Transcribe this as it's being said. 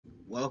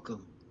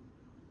welcome.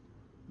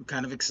 I'm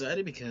kind of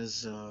excited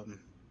because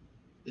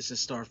it's a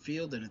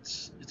Starfield and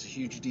it's a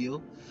huge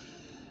deal.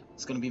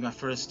 It's gonna be my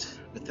first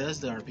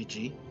Bethesda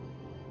RPG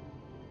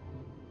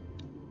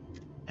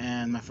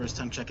and my first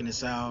time checking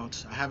this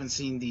out. I haven't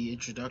seen the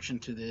introduction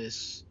to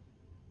this.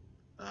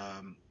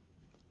 Um,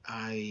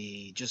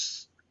 I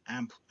just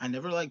I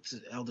never liked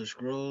Elder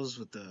Scrolls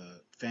with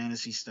the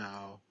fantasy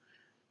style.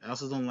 I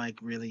also don't like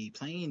really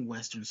playing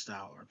Western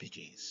style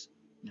RPGs.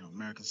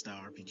 American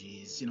style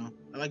RPGs.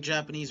 I like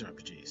Japanese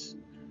RPGs.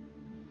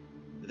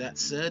 That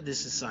said,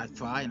 this is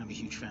sci-fi, and I'm a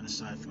huge fan of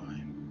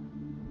sci-fi.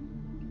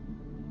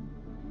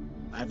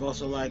 I've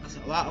also liked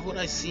a lot of what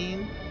I've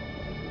seen.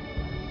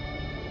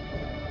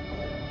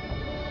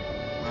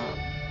 Wow,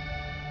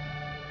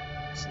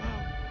 that's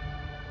loud.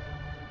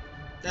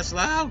 That's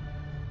loud.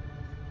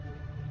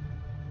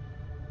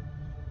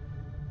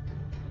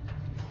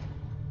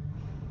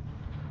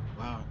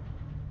 Wow,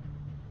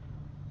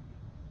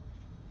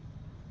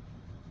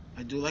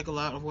 I do like a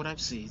lot of what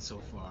I've seen so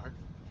far.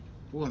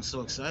 Oh, I'm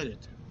so excited.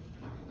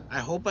 I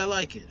hope I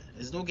like it.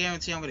 There's no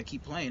guarantee I'm gonna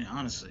keep playing it,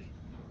 honestly.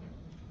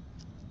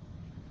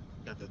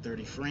 Got the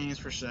 30 frames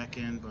per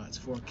second, but it's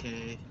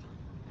 4K.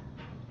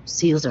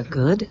 Seals are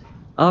good.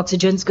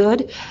 Oxygen's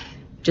good.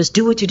 Just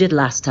do what you did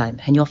last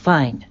time, and you're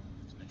fine.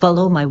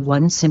 Follow my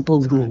one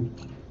simple rule.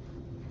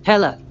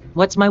 Hella,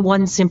 what's my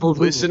one simple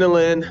rule? Listen to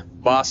Lynn.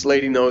 Boss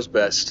lady knows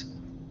best.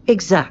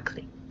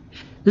 Exactly.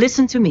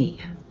 Listen to me.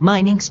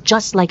 Mining's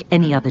just like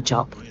any other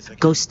job.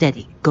 Go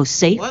steady, go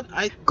safe, What?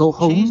 go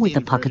home changed with the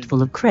a pocket inverted.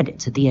 full of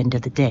credits at the end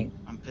of the day.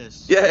 I'm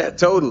pissed. Yeah,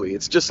 totally.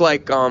 It's just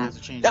like, have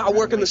to change it now right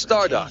working away, the but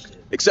I Star Dock. changed it.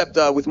 Except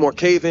with more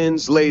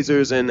cave-ins,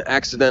 lasers, and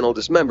accidental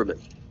dismemberment.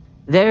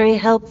 Very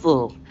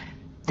helpful.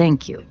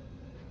 Thank you.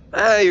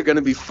 You're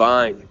gonna be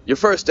fine. Your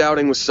first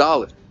outing was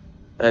solid.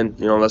 And,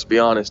 let's be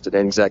honest, it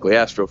ain't exactly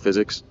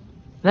astrophysics.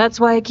 That's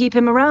why I keep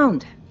him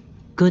around.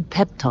 Good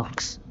pep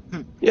talks.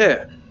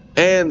 Yeah,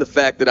 and the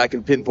fact that I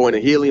can pinpoint a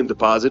helium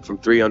deposit from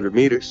 300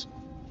 meters.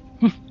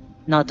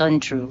 Not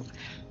untrue.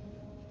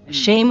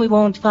 Shame we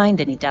won't find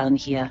any down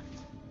here.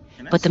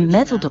 Can I But the switch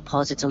metal now?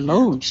 deposits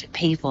alone should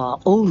pay for our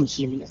own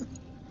helium.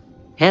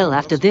 Hell,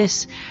 after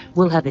this,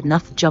 we'll have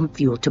enough jump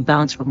fuel to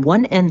bounce from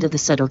one end of the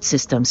settled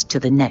systems to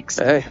the next.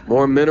 Hey,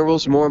 more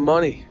minerals, more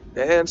money.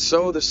 And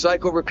so the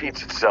cycle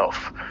repeats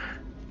itself.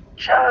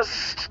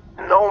 Just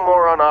no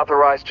more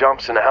unauthorized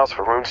jumps in the house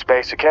for room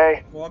space,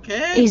 okay?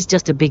 4K? He's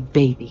just a big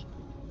baby.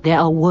 There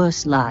are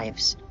worse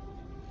lives.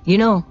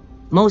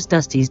 Most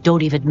Dusties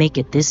don't even make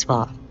it this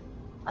far.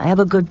 I have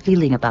a good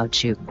feeling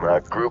about you.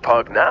 Group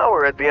hug now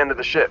or at the end of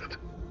the shift?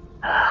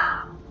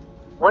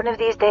 One of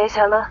these days,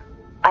 Hella,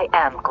 I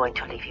am going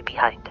to leave you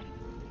behind.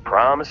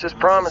 Promises,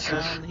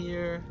 promises. Sound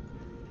here.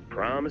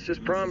 Promises,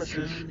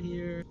 promises. Sound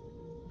here.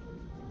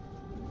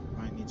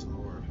 Might need to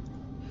lower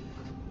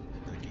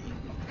the gain.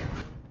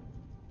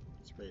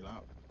 It's pretty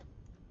loud.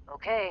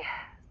 Okay,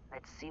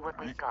 let's see what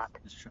we've got.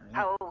 Let's try that.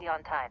 How are we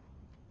on time?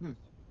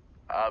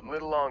 A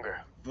little longer.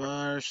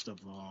 First of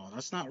all,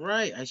 that's not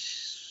right. I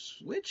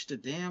switched the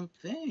damn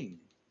thing.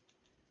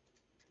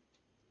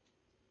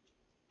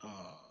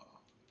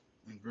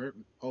 Invert.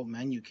 Oh,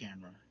 menu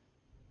camera.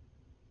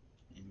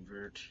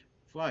 Invert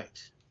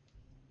flight.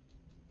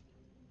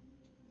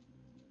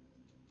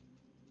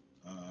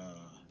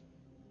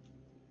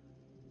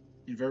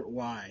 Invert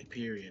Y.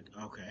 Period.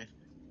 Okay.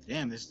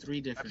 Damn, there's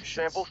 3 different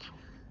shits. Samples?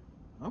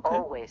 Okay.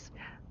 Always.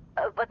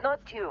 But not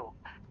you.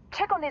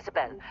 Check on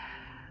Isabel.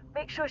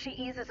 Make sure she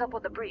eases up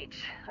on the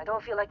breach. I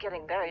don't feel like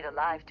getting buried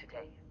alive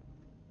today.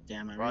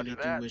 Damn, I Roger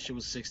really that. do wish it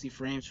was 60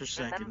 frames per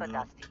second, Remember, though.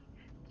 Dusty,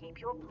 keep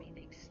your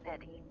breathing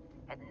steady.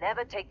 And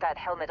never take that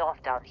helmet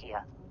off down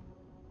here.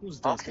 Who's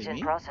Dusty? Oxygen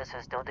Me?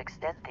 processors don't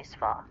extend this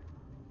far.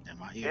 Damn,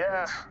 my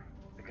Yeah, earbuds.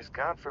 because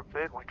God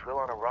forbid we drill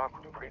on a rock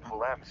with a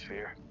breathable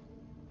atmosphere.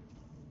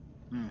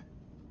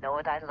 Know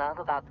what I love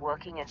about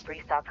working in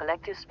Freestar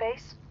Collective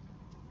space?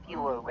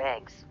 Fewer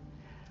regs.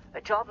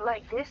 A job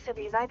like this in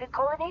the United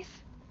Colonies?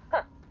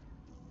 Huh.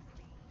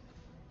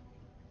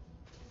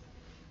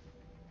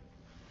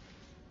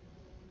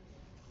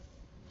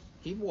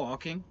 Keep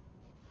walking.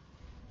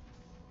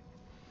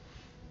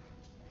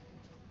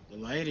 The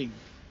lighting.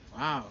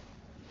 Wow.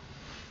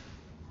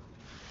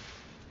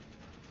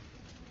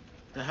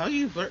 The hell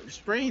you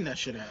spraying that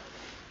shit at?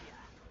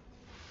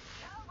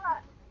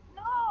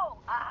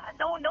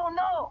 No!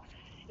 No!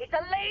 It's a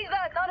laser,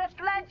 not a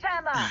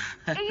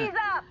sledgehammer! Ease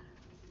up!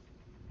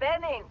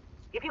 Benning,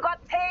 if you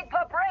got paid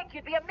per break,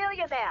 you'd be a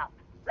millionaire.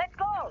 Let's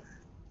go!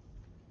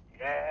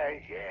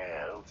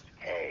 Yeah,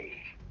 okay.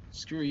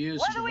 Screw you,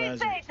 What do we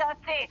supervisor. say,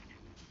 Dusty?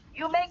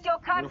 You make your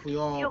cut, What if we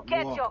all you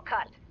get walk? your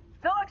cut.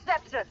 No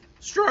exception. Come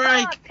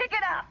Strike! on, pick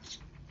it up!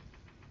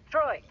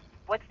 Troy,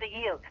 what's the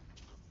yield?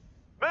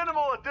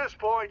 Minimal at this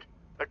point.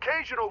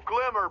 Occasional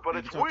glimmer, but You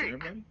it's can talk to weak.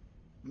 everybody?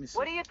 Let me see.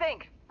 What do you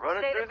think?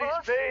 Running Stay through the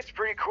course? these fades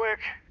pretty quick.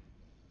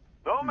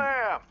 No,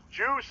 ma'am.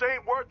 Juice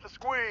ain't worth the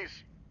squeeze.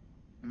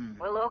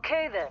 Well,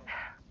 okay then.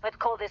 Let's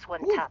call this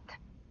one Ooh. tapped.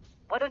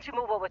 Why don't you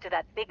move over to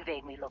that big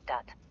vein we looked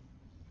at?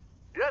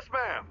 Yes,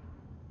 ma'am.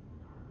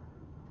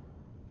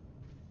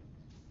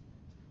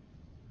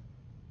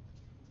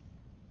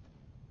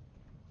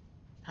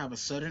 Have a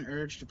sudden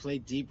urge to play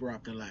Deep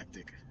Rock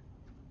Galactic.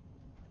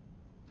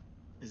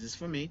 Is this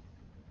for me?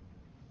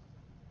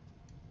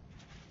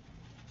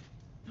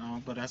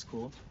 No, but that's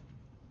cool.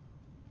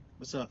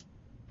 What's up?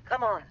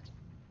 Come on.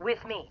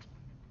 With me.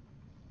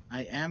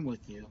 I am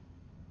with you.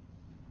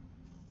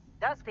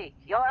 Dusty,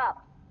 you're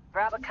up.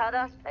 Grab a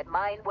cutter and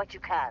mine what you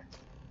can.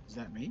 Is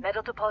that me?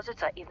 Metal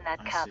deposits are in that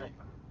I cabin. see.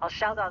 I'll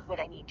shout out when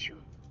I need you.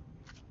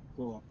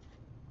 Cool.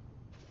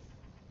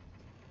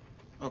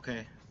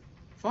 Okay.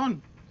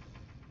 Fun.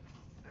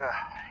 You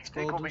Let's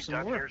think go we'll do be some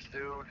done work, here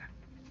soon?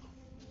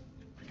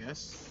 I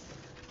guess.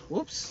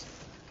 Whoops.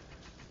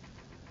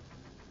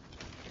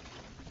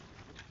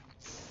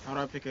 How do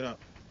I pick it up?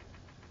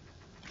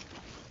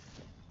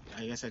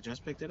 I guess I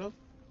just picked it up?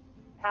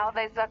 How'd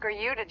they sucker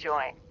you to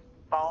join?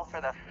 Fall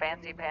for the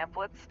fancy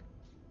pamphlets?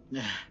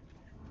 Yeah,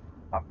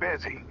 I'm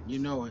busy. you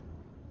know it.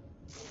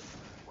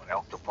 What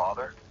else to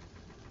bother?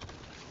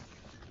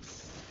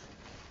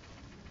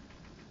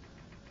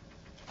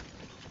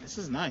 This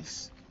is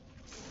nice.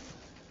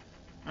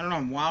 I don't know,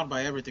 I'm wowed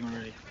by everything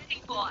already.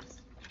 Ready, boss.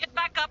 Get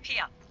back up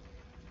here.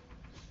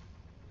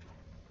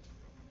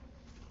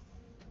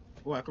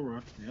 Oh, I can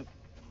run. Yep.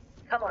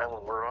 Come Well,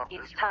 on. we're off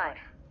It's this time.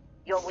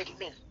 You're with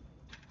me.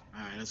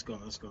 Alright, let's go,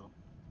 let's go.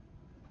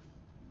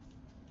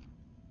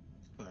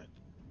 But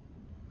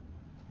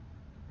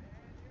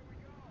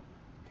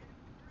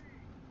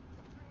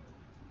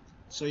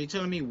so you're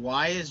telling me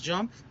Y is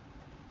jump?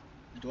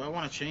 Do I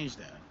want to change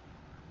that?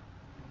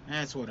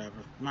 It's whatever.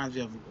 Reminds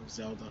me of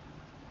Zelda.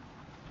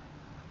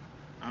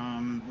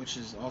 Which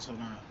is also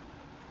not.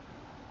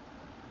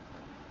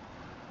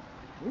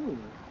 Ooh.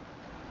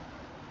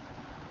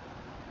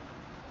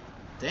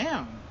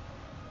 Damn.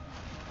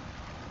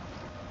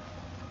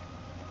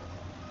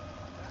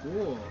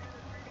 Cool.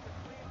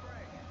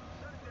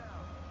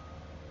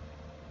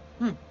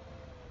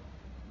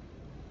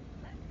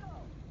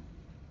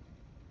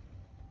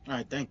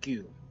 Alright, thank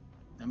you.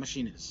 That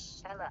machine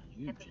is Ella,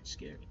 huge and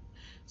scary.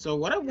 So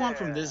what I want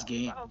from this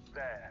game, About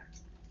that.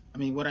 I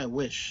mean what I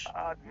wish.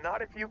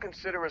 Not if you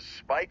consider a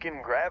spike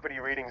in gravity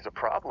readings a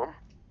problem.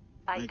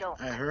 I Like don't.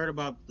 I heard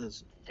about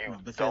this You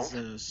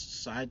Bethesda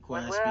side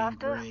What quests we're being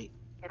after? great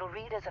It'll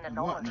read as an and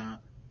anomaly.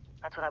 whatnot.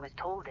 That's what I was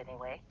told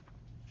anyway.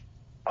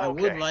 I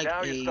would Okay, like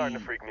now you're starting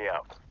to freak me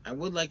out. I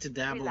would like to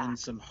dabble in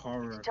Relax. some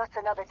horror It's just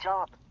another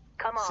job.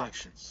 Come on.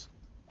 sections,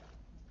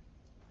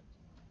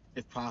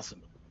 if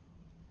possible.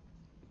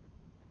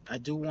 I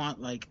do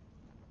want like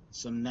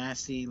some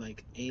nasty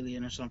like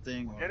alien or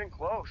something, or Getting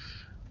close,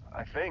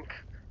 I think.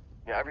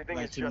 Yeah, everything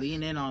like is to just...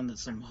 lean in on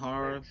some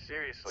horror,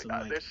 Seriously, some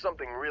like there's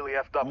something really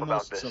effed up about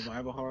almost this.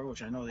 survival horror,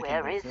 which I know they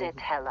can't Where go is full, it,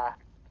 Hella?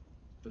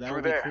 but that Through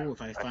would be there, cool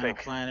if I I find a think.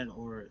 planet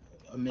or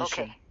a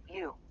mission. Okay,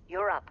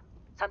 you're up.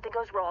 Something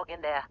goes wrong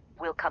in there,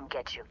 we'll come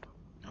get you.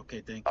 Okay,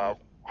 thank you.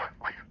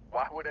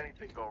 Why would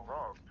anything go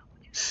wrong?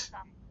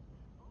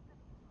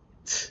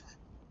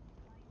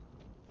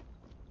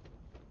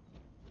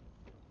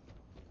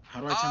 How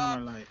do I turn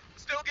on my light?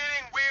 Still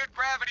getting weird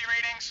gravity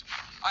readings.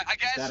 I It's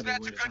guess gotta be that's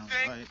a weird to good turn on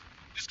thing. my light.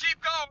 Just keep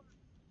going.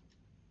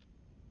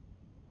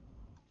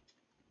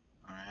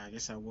 Alright, I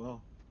guess I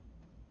will.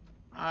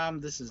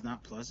 This is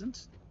not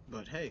pleasant,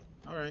 but hey,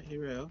 alright,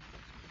 here we go.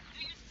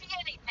 Do you see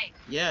anything?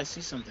 Yeah, I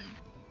see something.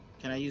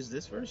 Can I use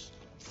this first?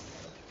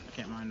 I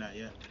can't mind that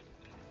yet.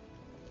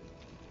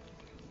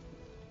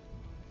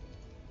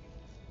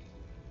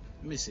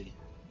 Let me see.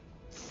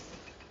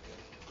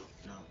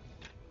 No.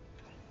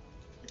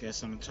 I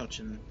guess I'm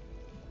touching.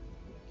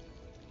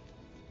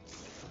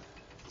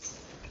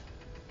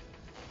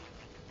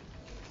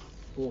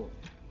 Cool.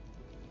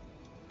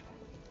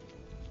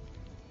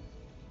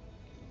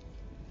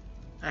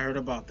 I heard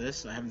about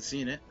this. I haven't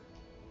seen it.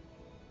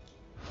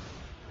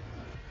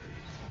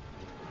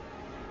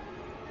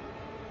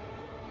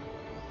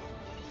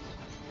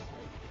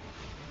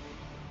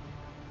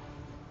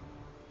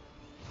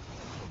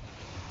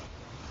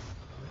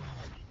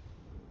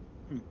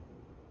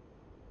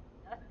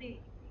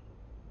 Dusty.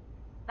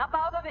 Snap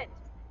out of it.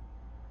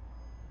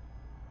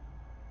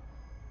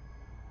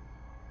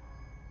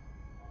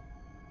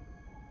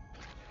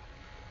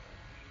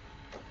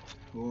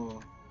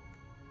 Cool.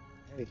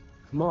 Hey,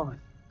 come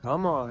on.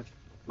 Come on.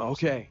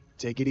 Okay,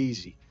 take it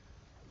easy.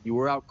 You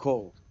were out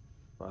cold.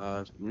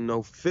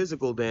 No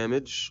physical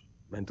damage.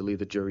 Mentally,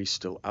 the jury's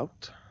still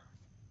out.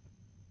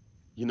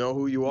 You know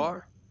who you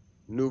are?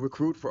 New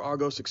recruit for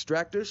Argos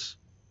Extractors?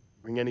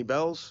 Ring any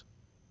bells?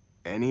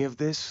 Any of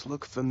this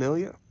look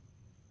familiar?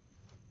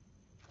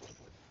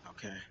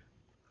 Okay.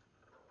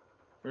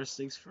 First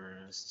things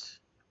first.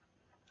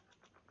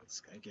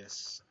 Let's, I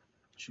guess,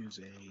 choose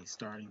a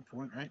starting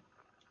point, right?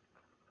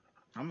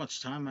 How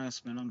much time I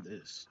spent on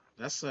this?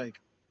 That's like,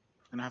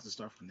 gonna have to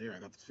start from there. I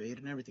got the fade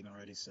and everything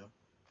already, so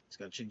just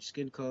gotta change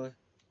skin color,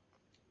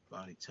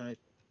 body type,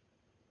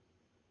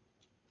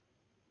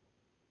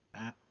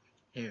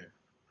 hair.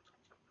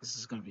 This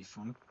is gonna be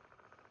fun.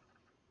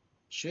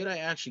 Should I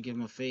actually give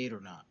him a fade or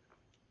not?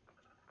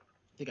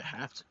 I think I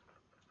have to.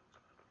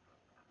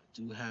 I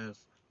do have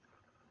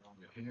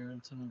longer hair on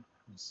top.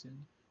 Let's see.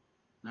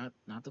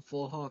 Not the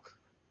full hawk.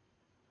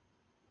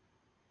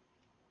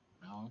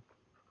 No.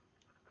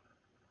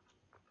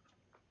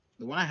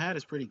 The one I had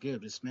is pretty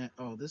good. This man,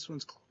 oh, this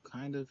one's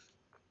kind of.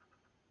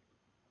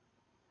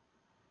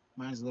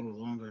 Mine's a little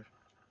longer.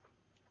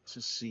 Let's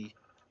just see.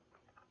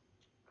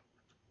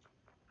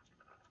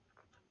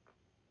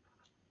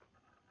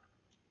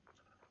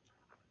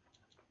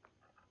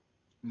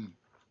 Hmm.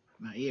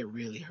 My ear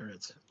really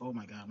hurts. Oh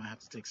my god, I might have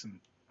to take some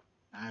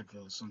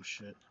Advil or some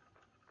shit.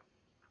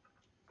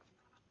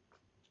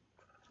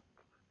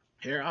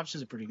 Hair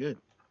options are pretty good.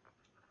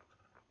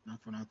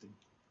 Not for nothing.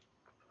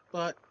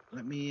 But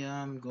let me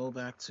go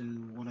back to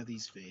one of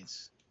these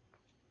fades.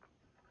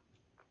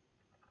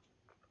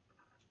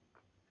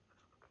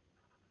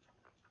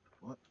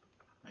 What?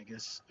 I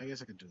guess I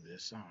could do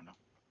this. I don't know.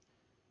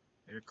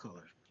 Hair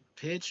color.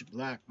 Pitch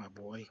black, my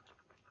boy.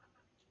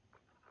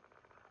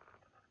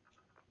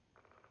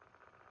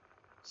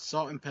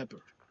 Salt and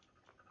pepper.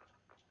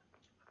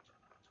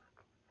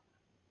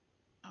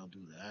 I'll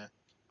do that.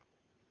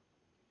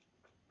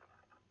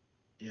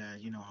 Yeah,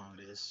 you know how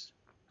it is.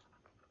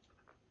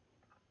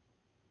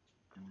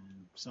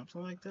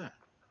 Something like that.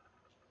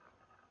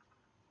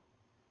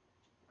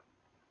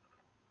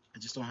 I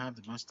just don't have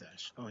the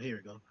mustache. Oh, here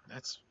we go.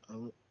 That's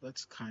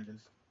kind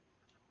of.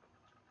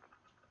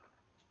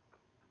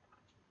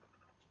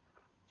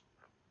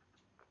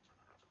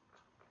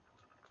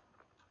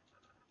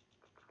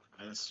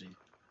 Let's see.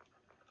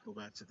 Go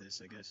back to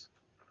this, I guess.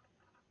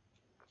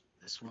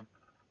 This one.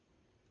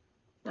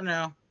 For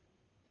now.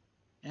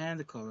 And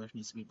the color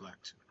needs to be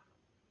black too.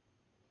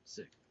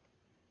 Sick.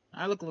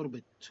 I look a little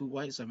bit too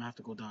white, so I'm gonna have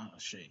to go down a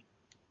shade.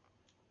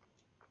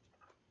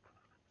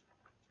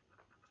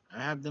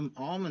 I have them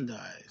almond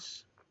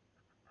eyes.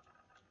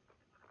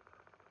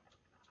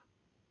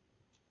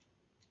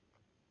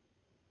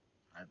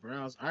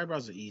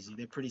 Eyebrows are easy.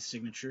 They're pretty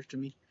signature to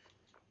me.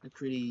 They're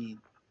pretty,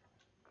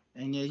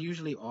 and yeah,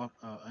 usually off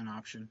an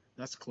option.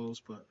 That's close,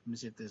 but let me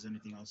see if there's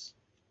anything else.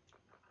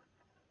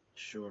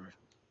 Sure.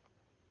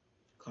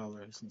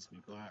 Color. This needs to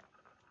be black.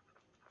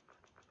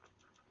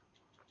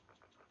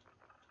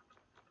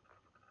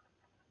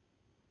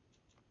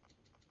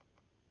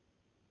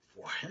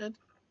 Forehead.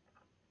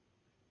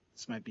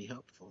 This might be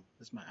helpful.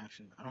 This might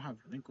actually. I don't have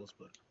wrinkles,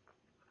 but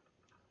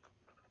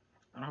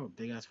I don't have a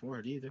big ass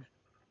forehead either.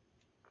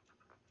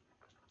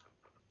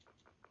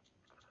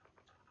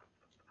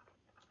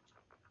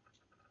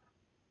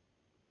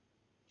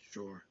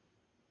 Sure.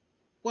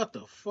 What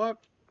the fuck?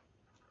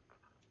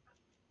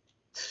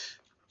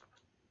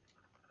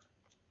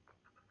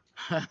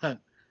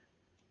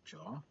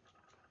 Jaw?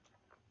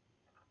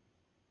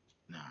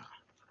 Nah.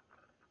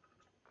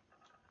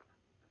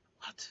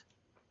 What?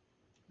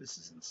 This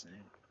is insane.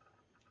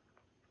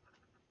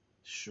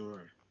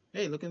 Sure.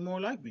 Hey, looking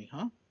more like me,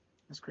 huh?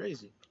 That's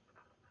crazy.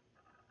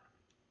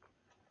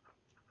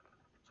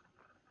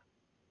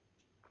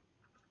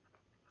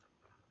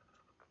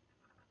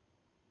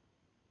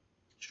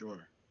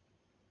 Sure.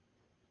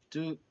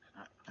 Dude,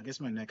 I guess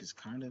my neck is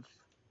kind of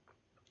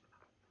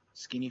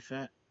skinny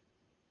fat.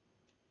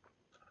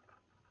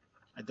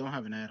 I don't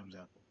have an Adam's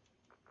apple.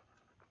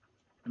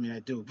 I mean, I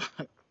do,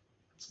 but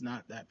it's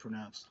not that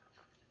pronounced.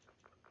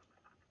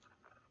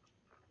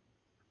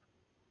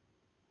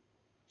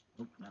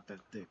 Nope, not that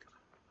thick.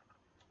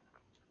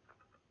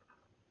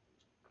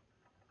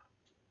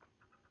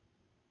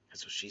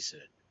 That's what she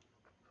said.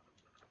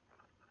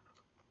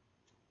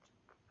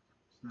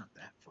 It's not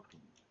that fucking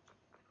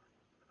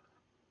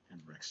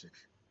anorexic.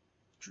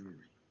 Jewelry.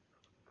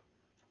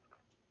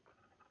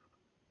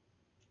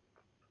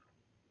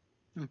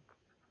 Hmm.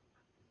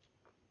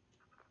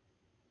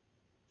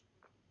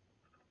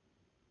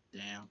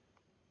 Damn.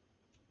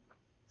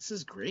 This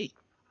is great.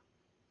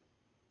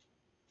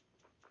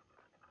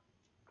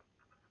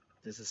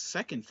 There's a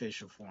second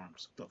facial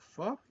forms. What the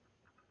fuck?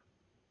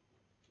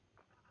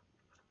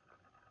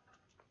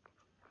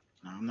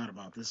 No, I'm not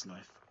about this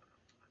life.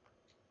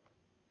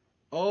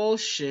 Oh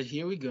shit,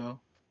 here we go.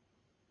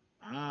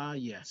 Ah,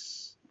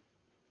 yes.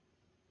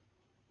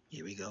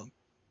 Here we go.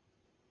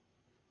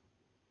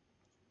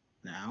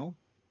 Now,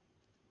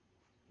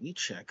 we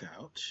check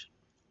out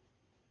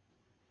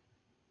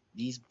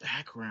these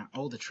background.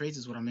 Oh, the trades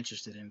is what I'm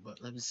interested in,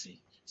 but let me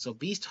see. So,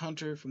 Beast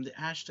Hunter from the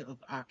Ashta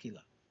of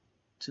Aquila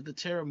to the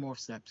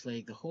terramorphs that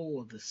plague the whole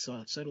of the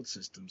settled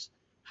systems,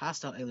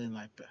 hostile alien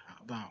life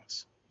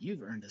abounds.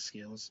 You've earned the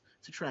skills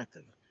to track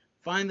them,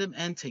 find them,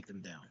 and take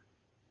them down.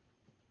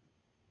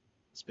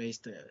 Space,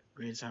 the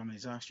greatest harmony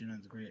is oxygen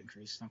and the great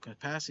increase in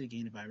capacity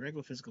gained by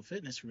regular physical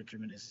fitness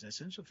regimen is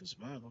essential for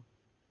survival.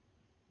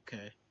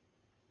 Okay.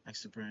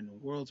 Access to brand new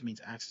worlds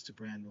means access to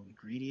brand new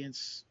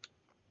ingredients.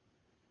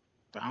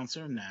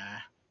 Bouncer, nah.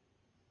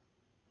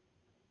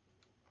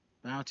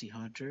 Bounty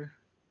hunter.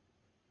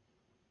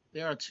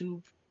 There are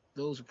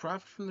those who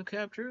profit from the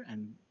capture,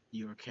 and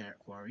your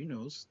quarry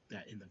knows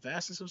that in the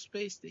vastness of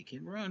space they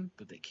can run,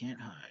 but they can't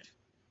hide.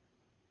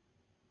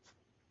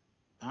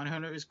 Bounty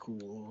hunter is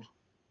cool.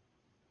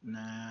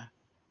 Nah.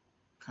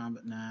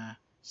 Combat, nah.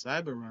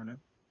 Cyber runner.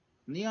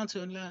 Neon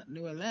to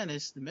New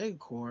Atlantis, the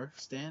Megacore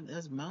stand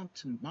as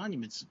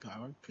monuments of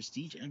power,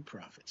 prestige, and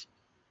profit.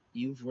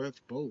 You've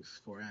worked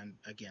both for and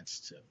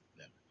against them.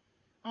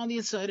 On the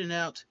inside and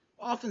out,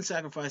 often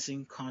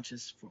sacrificing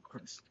conscience for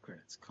credits.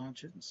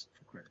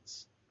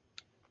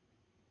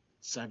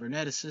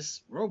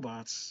 Cyberneticists,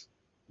 robots,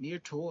 mere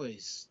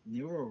toys,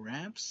 neural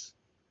ramps,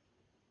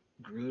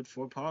 good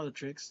for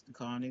politics, the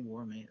colony,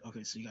 war made.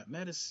 Okay, so you got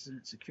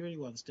medicine, security,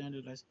 while the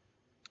standardized.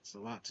 It's a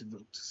lot to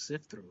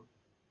sift through.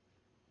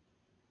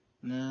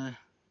 Nah.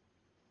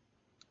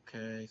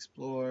 Okay,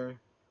 explore.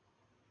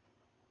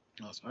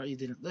 Also, you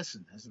didn't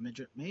listen. As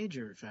the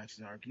major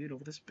factions argued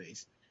over the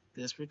space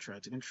Desperate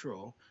tried to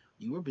control,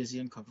 you were busy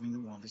uncovering the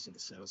wonders of the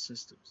settled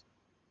systems.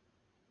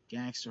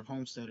 Gangster,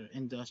 homesteader,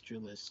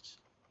 industrialist,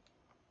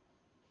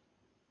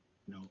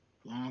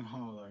 long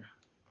hauler,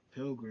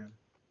 pilgrim,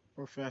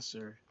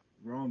 professor,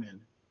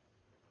 Ronin,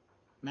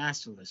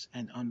 masterless,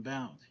 and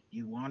unbound.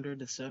 You wandered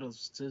the settled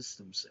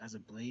systems as a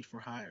blade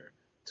for hire.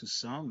 To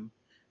some,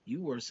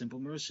 you were a simple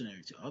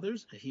mercenary. To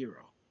others, a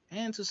hero.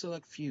 And to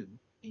select few,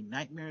 a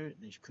nightmare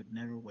they could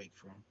never wake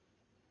from.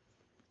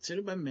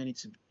 Considered by many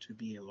to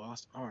be a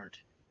lost art,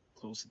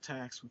 close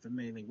attacks with a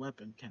melee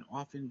weapon can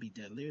often be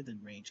deadlier than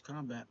ranged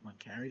combat when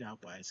carried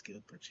out by a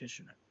skilled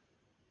practitioner.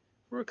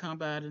 For a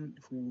combatant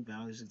who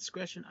values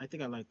discretion, I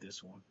think I like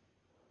this one.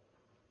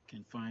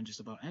 Can find just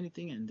about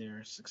anything, and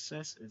their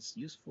success is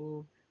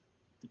useful,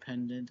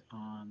 dependent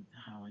on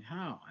how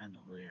and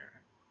where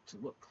to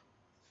look.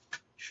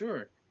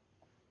 Sure.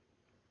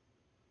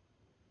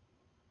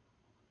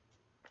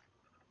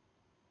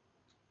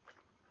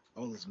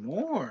 Oh, there's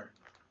more.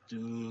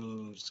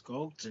 Dude,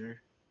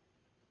 sculptor,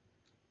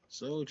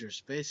 soldier,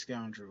 space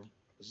scoundrel,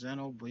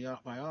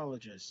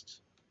 xenobiologist.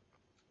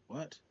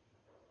 What?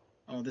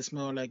 Oh, this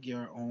more like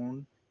your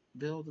own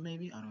build,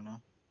 maybe? I don't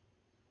know.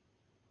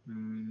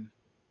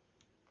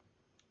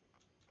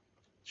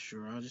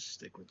 Sure, I'll just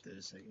stick with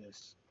this, I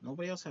guess.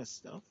 Nobody else has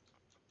stealth?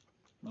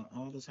 Not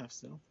all of us have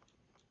stealth?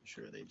 I'm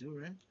sure they do,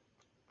 right?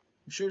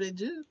 I'm sure they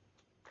do.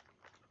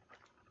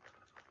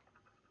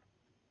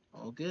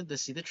 All good.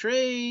 Let's see the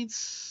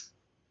trades.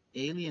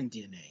 Alien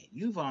DNA.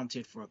 You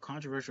volunteered for a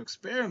controversial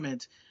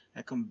experiment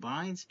that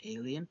combines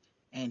alien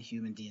and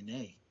human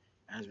DNA.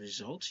 As a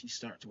result, you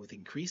start with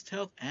increased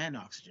health and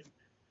oxygen,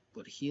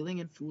 but healing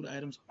and food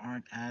items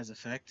aren't as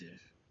effective.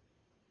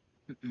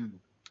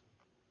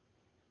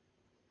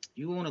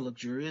 You own a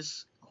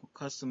luxurious,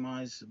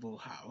 customizable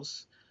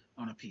house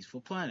on a peaceful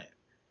planet.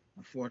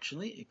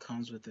 Unfortunately, it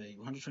comes with a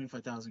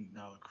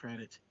 $125,000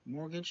 credit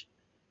mortgage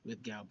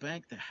with Gal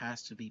Bank that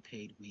has to be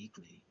paid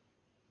weekly.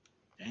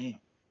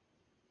 Damn.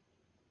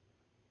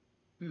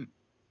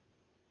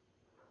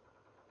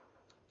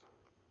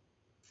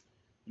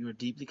 You are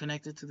deeply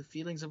connected to the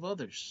feelings of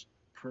others.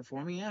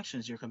 Performing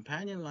actions your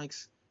companion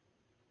likes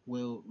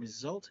will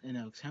result in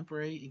a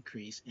temporary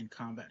increase in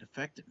combat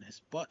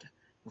effectiveness, but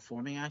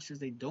performing actions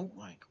they don't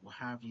like will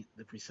have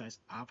the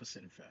precise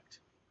opposite effect.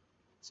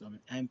 So I'm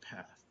an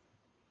empath.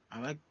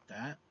 I like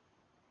that.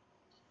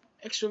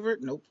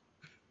 Extrovert? Nope.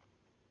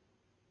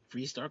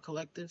 Freestar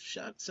Collective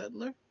Shot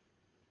Settler?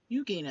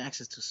 You gain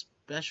access to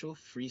special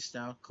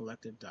freestyle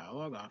collective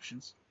dialogue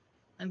options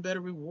and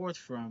better rewards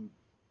from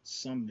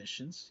some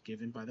missions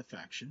given by the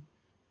faction,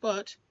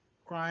 but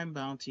crime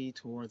bounty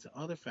towards the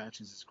other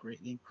factions is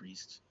greatly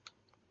increased.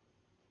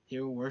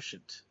 Hero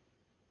worshipped.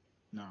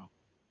 No.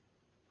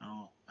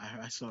 Oh,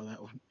 I saw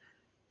that one.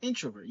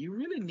 Introvert. You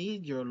really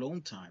need your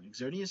alone time.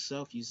 Exerting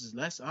yourself uses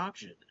less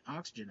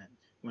oxygen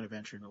when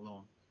adventuring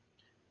alone,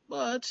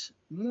 but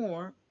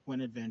more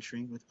when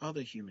adventuring with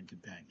other human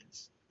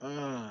companions.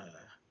 I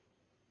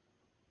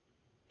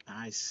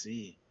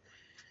see.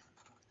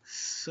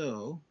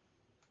 So,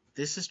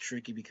 this is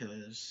tricky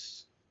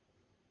because,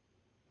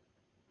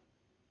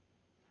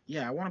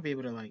 yeah, I want to be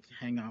able to, like,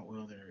 hang out with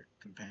other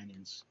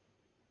companions.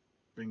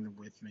 Bring them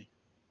with me.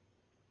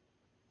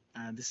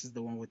 This is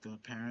the one with the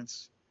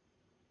parents.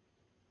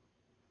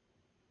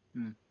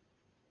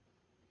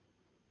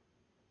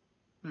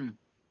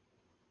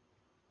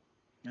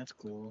 That's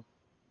cool.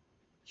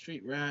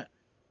 Street rat.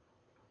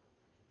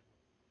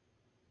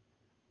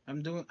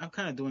 I'm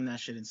kind of doing that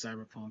shit in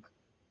Cyberpunk.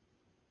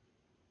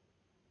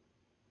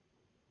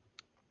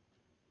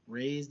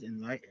 Raised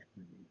enlightened.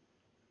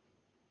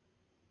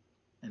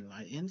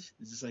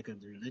 Is this like a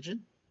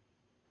religion?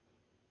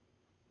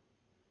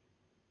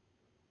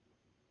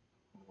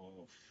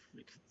 Oh,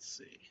 we can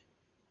see.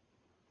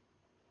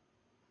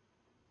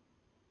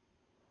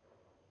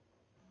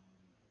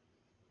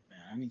 Man,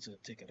 I need to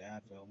take an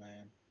Advil,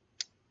 man.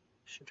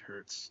 Shit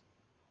hurts.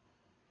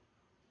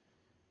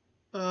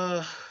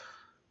 I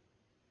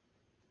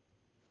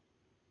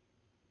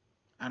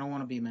don't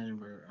want to be a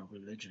member of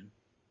religion,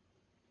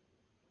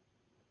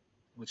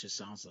 which it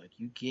sounds like.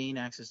 You gain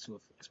access to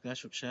a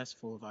special chest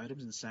full of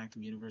items in the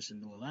Sanctum Universe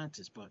in New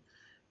Atlantis, but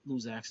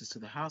lose access to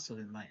the House of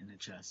Enlightenment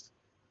chest.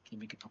 Can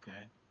make it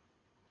okay.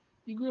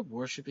 You grew up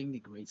worshipping the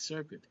Great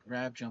Serpent.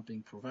 Grab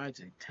jumping provides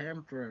a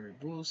temporary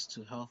boost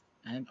to health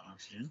and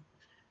oxygen,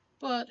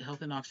 but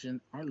health and oxygen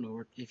are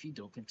lowered if you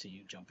don't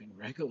continue jumping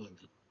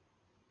regularly.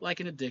 Like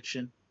an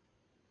addiction.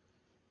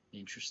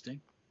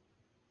 Interesting.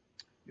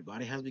 Your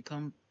body has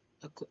become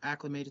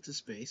acclimated to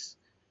space.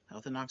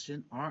 Health and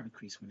oxygen are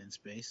increased when in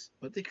space,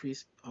 but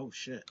decrease. Oh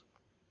shit.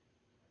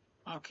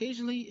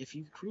 Occasionally, if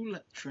you crew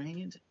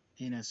trained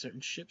in a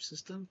certain ship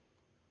system,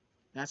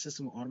 that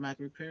system will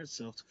automatically repair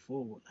itself to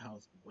full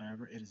health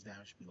whenever it is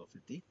damaged below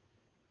 50.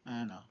 I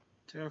don't know.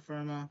 Terra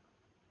firma.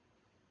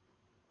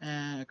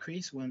 And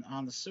increase when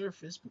on the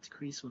surface, but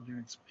decrease when you're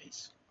in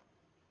space.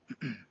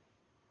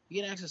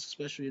 You get access to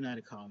special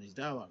United Colonies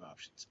dialogue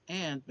options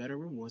and better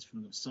rewards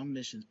from some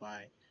missions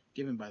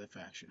given by the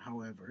faction.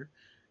 However,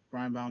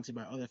 Brian bounty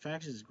by other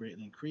factions is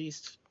greatly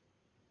increased.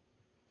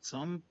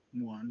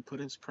 Someone put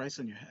his price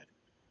on your head.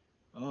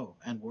 Oh,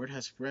 and word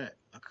has spread.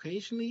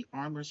 Occasionally,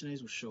 armed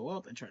mercenaries will show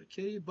up and try to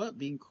kill you, but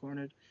being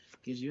cornered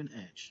gives you an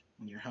edge.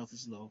 When your health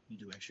is low, you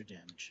do extra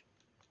damage.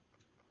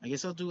 I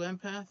guess I'll do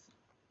empath.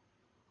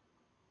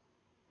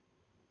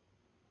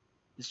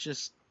 It's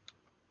just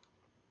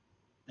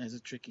as a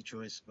tricky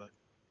choice, but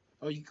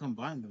oh, you can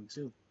combine them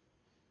too.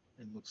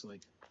 It looks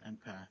like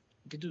empath.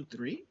 You could do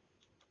 3.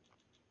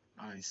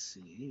 I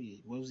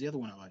see. What was the other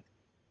one I liked?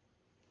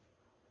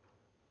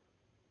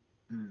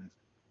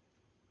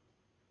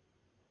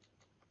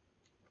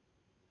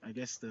 I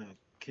guess the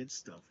kid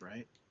stuff,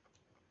 right?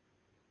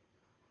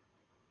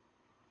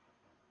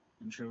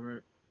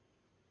 Introvert.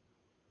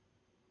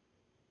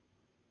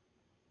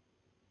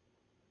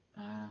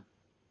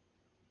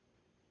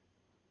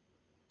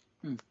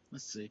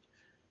 Let's see.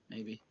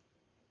 Maybe.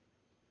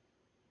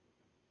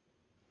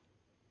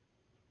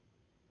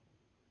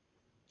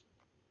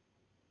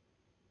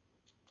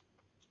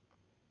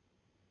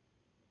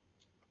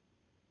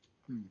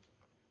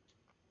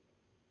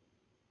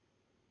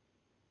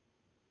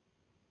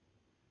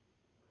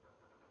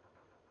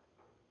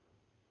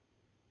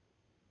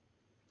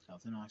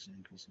 Health and oxygen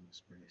increasing with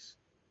space.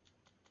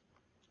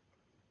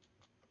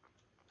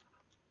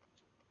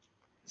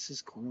 This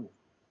is cool.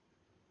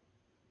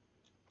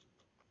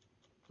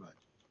 But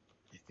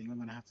I think I'm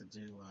gonna have to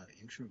do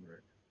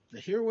introvert. The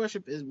hero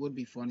worship would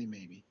be funny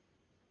maybe.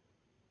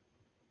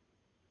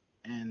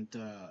 And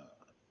I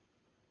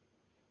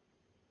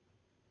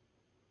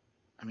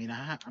mean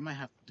I might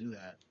have to do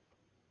that.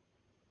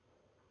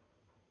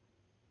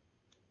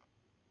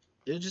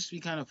 It'll just be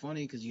kind of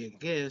funny because you get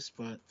gifts,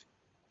 but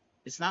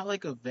it's not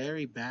like a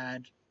very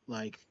bad,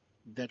 like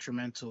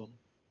detrimental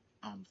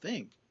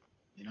thing.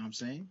 You know what I'm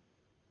saying?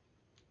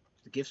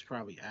 The gifts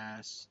probably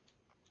ass.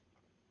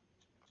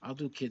 I'll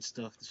do kid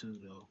stuff too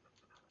though.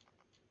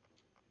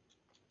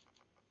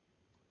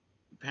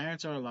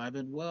 Parents are alive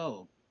and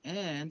well,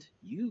 and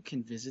you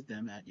can visit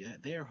them at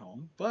their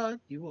home,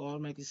 but you will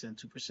automatically send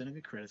 2% of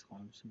your credits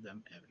home to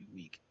them every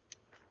week.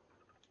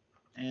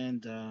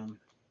 And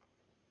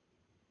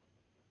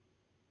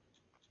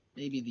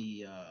maybe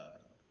the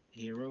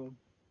hero.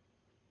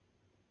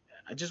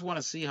 I just want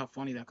to see how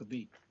funny that could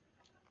be.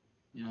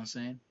 You know what I'm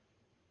saying?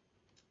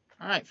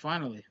 All right,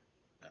 finally.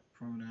 Got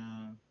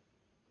pronoun.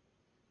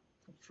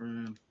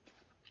 Confirm.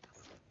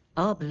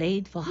 Our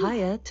blade for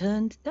hire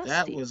turned dusty.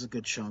 That was a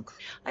good chunk.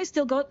 I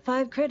still got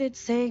 5 credits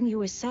saying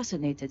you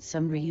assassinated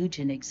some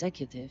Ryujin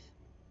executive.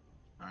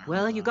 Right,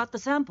 well, you got the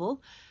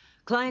sample.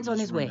 Client's on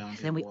his way.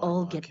 Then we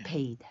all get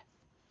paid.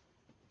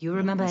 You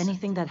remember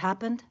anything that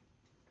happened?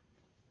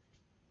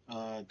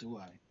 Do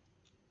I?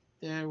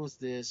 There was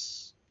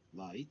this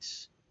light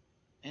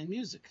and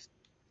music.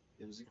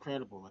 It was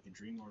incredible, like a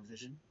dream or a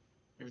vision.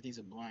 Everything's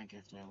a blank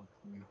after I look.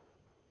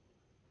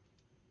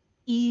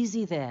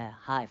 Easy there,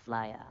 high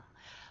flyer.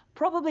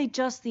 Probably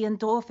just the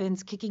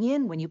endorphins kicking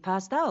in when you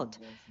passed out.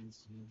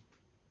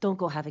 Don't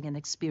go having an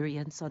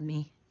experience on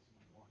me.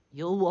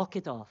 You'll walk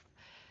it off.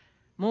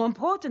 More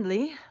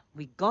importantly,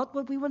 we got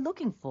what we were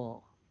looking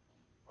for.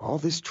 All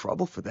this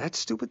trouble for that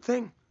stupid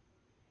thing?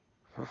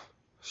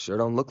 Sure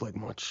don't look like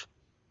much.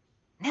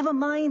 Never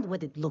mind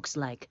what it looks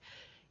like.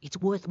 It's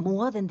worth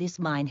more than this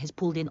mine has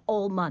pulled in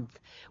all month.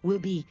 We'll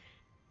be...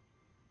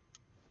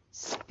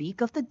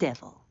 Speak of the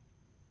devil.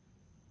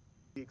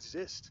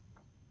 Exist.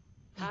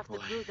 Half the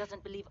crew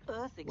doesn't believe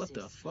Earth exists. What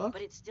the fuck?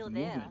 But it's still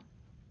there.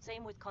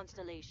 Same with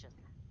Constellation.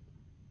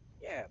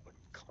 Yeah, but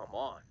come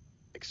on.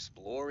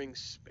 Exploring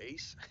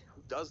space?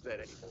 Who does that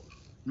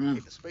anymore?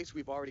 Ain't the space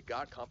we've already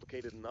got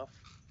complicated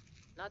enough?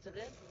 Not to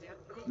this.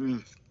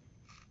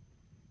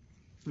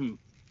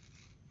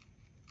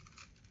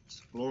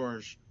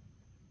 Explorers.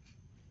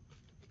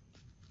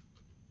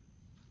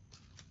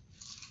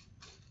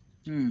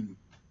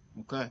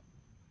 Okay.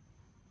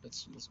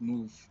 Let's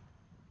move.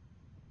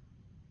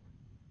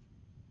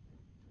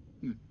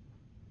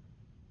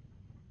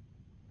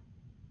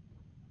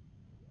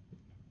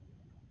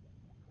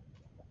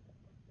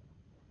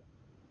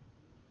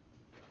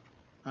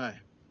 Hi.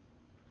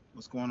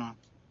 What's going on?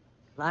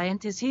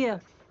 Client is here.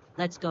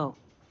 Let's go.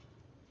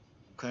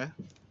 Okay.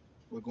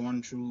 We're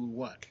going through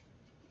what?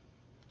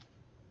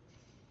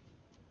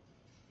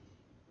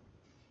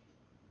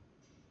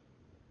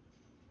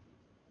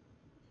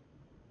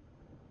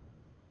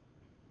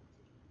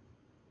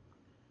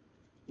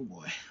 Oh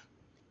boy.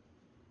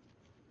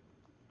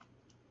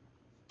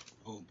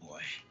 Oh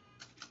boy.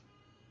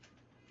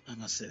 I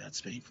must say that's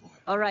painful.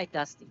 All right,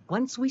 Dusty.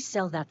 Once we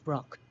sell that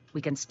rock,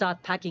 We can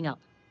start packing up.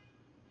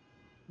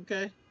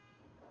 Okay.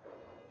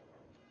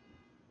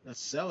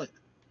 Let's sell it.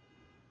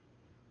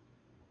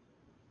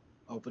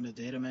 Open the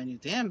data menu.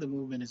 Damn, the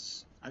movement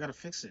is... I gotta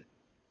fix it.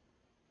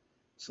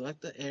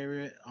 Select the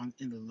area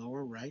in the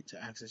lower right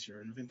to access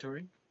your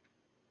inventory.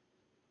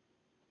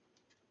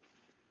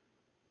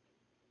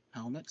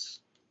 Helmets.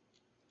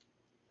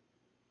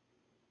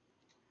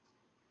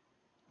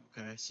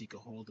 Okay, so you can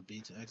hold the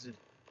B to exit.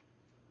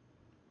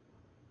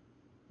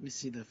 Let me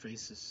see the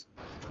faces.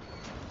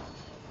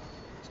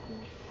 It's cool.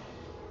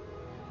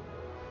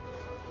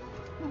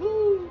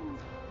 Woohoo!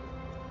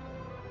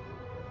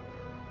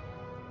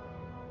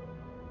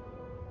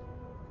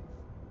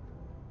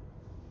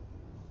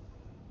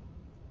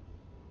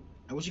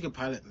 I wish you could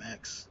pilot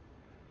mechs.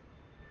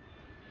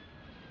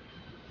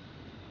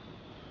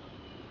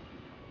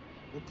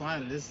 What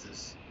planet is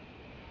this?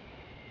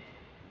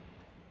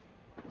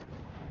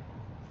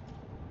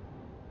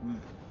 Hmm.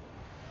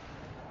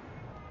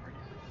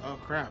 Oh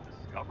crap.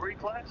 Discovery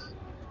class?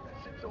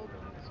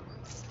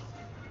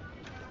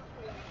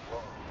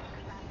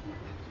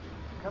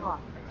 Come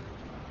on.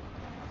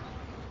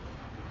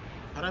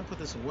 How do I put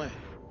this away?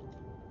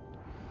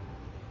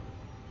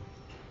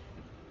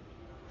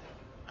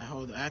 I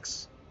hold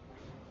X.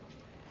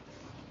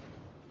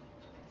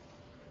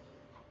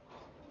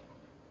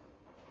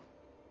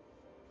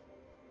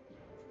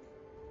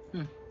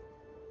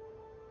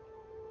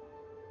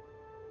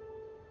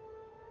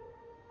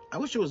 I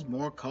wish it was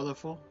more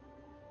colorful.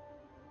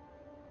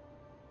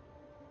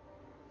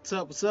 What's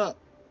up? What's up?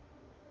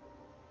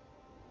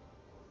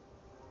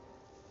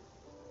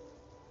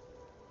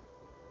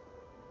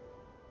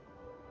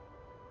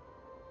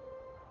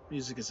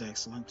 Music is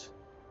excellent.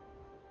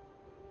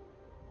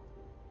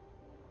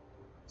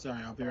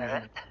 Sorry, I'll be right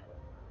here.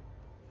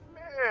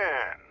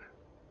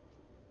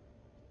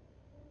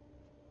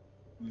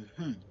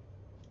 Man.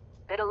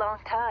 Been a long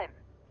time.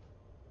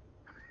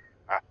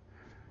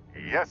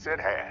 Yes, it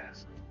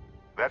has.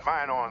 That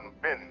mine on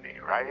Bendy,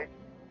 right?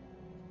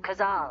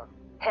 Kazal,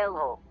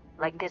 hellhole,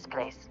 like this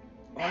place.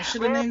 Oh, I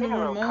should have named him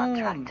Mineral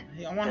Ramon. contract.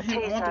 Hey, I want The the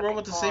robot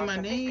looking to say more my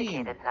name.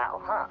 sophisticated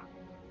now, huh?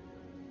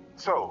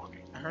 So,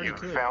 I heard you it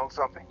could. found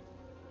something?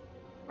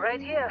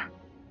 Right here.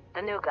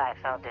 The new guy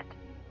found it.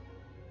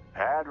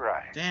 That's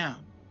right. Damn.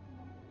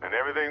 And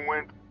everything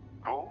went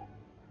cool?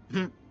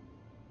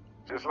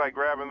 Just like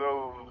grabbing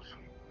those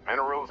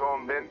minerals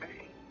on Bendy?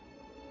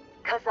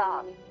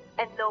 Kazal,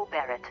 and no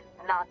Barrett,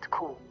 not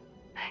cool.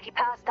 He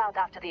passed out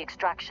after the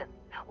extraction.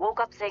 Woke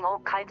up saying all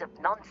kinds of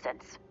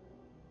nonsense.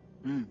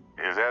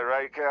 Is that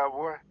right,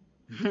 cowboy?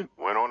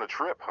 Went on a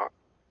trip,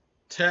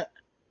 huh?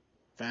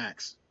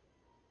 Facts.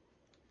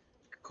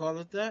 Call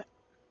it that?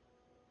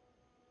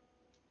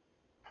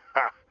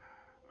 Ha!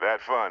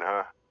 That fun,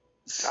 huh?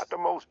 Not the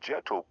most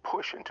gentle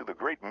push into the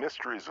great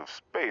mysteries of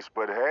space,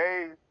 but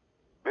hey,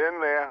 been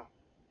there.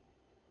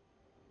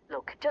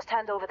 Look, just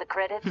hand over the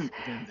credits, Been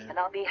there. and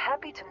I'll be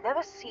happy to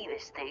never see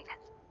this thing,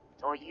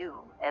 or you,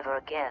 ever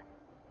again.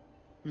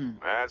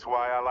 That's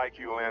why I like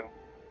you, Lynn.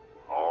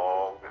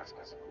 All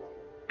business.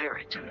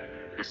 Barrett,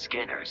 the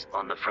scanners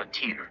on the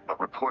frontier are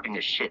reporting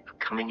a ship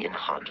coming in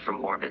hot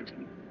from orbit.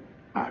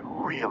 I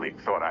really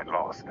thought I'd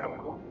lost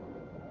them.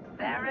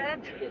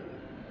 Barrett?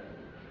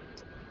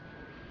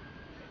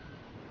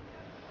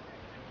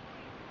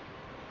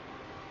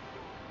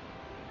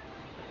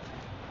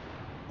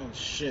 Oh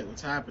shit,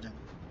 what's happening?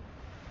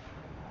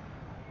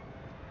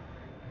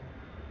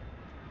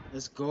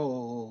 Let's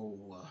go.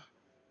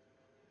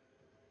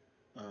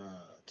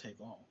 Take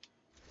all.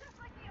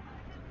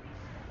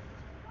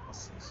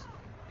 What's this?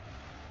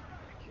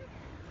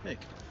 Pick.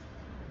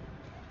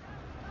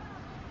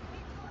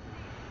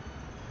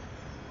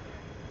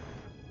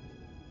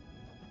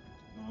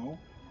 No.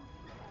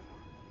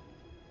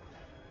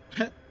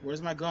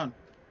 Where's my gun?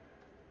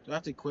 Do I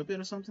have to equip it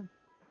or something?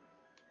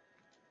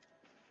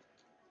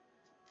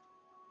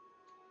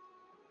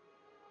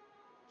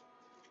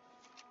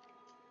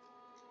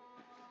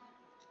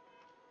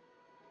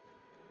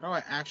 How do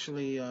I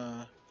actually,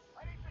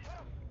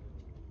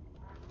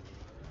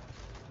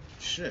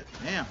 Shit,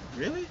 damn,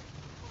 really?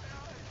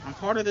 I'm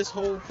part of this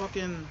whole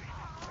fucking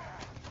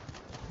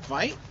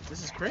fight?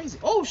 This is crazy.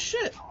 Oh,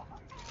 shit!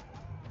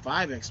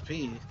 5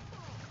 XP.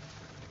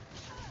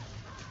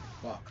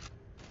 Fuck.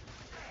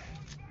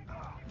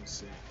 Let's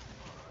see.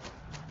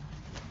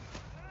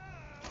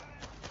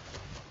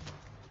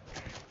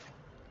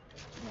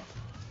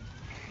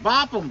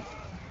 Bop him!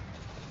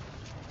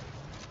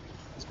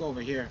 Let's go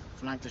over here.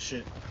 Flank the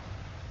shit.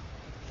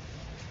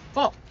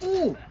 Fuck!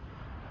 Ooh!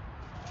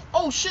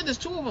 Oh shit, there's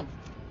 2 of them!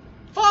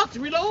 Fuck!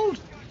 Reload!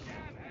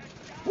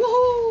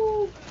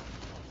 Woohoo!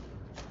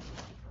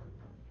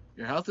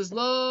 Your health is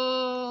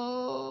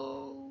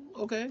low.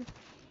 Okay.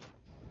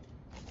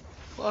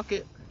 Fuck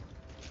it.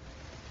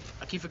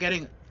 I keep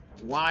forgetting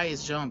Y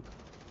is jump.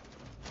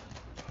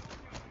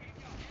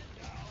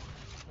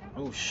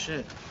 Oh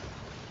shit.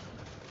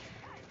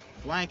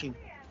 Flanking.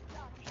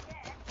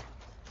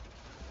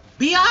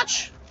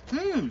 Biatch!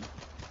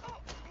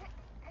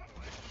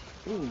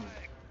 Ooh.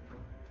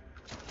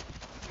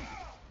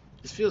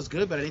 feels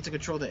good, but I need to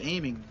control the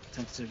aiming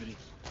sensitivity.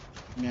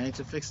 I mean, I need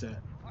to fix that.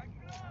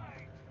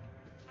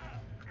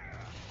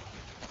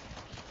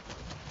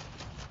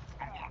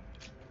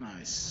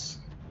 Nice.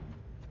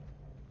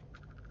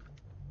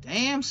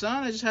 Damn,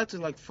 son, I just had to,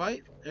 like,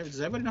 fight. Does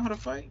everybody know how to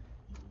fight?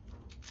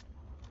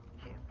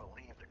 Can't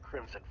believe the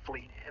Crimson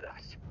Fleet hit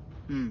us.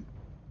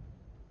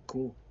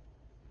 Cool.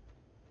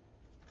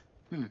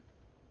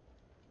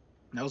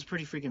 That was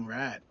pretty freaking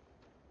rad.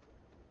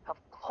 Of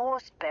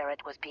course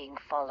Barrett was being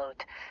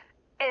followed.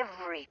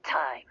 Every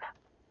time.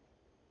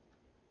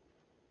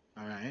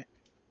 Alright.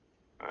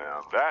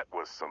 Well, that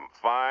was some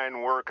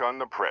fine work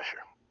under pressure.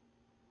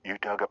 You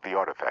dug up the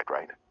artifact,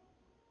 right?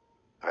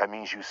 That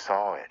means you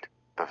saw it.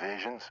 The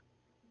visions.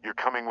 You're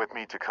coming with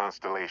me to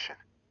Constellation.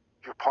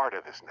 You're part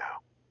of this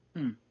now.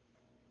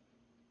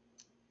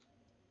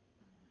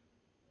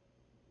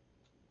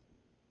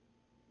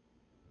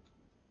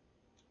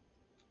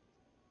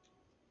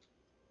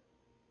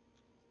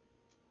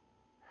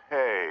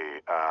 Hey,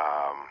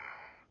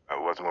 I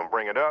wasn't gonna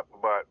bring it up,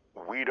 but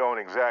we don't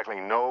exactly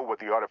know what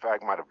the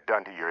artifact might have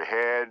done to your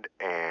head,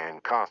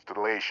 and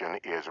Constellation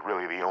is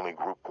really the only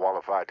group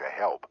qualified to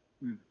help.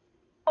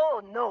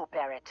 Oh, no,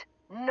 Barrett.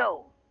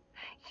 No.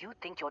 You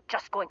think you're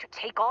just going to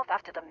take off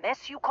after the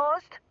mess you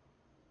caused?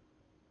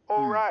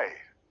 All right.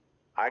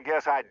 I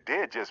guess I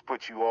did just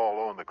put you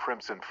all on the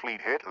Crimson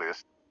Fleet hit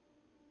list.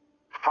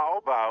 How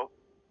about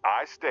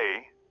I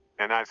stay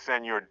and I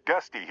send your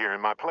Dusty here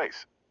in my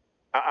place?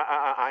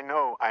 I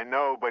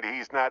know, but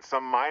he's not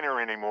some miner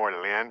anymore,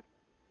 Lynn.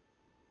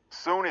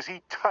 Soon as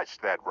he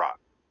touched that rock,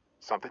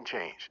 something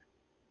changed.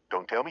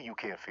 Don't tell me you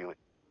can't feel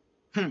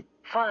it.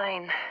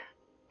 Fine.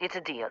 It's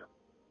a deal.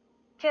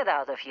 Get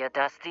out of here,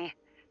 Dusty.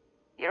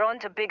 You're on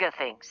to bigger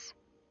things.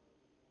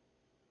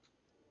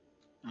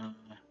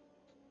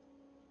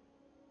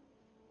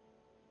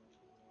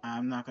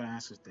 I'm not gonna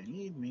ask if they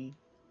need me.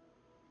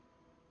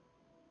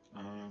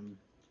 I don't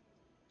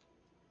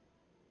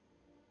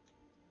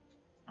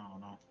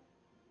know.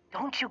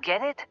 Don't you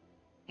get it?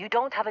 You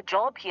don't have a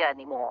job here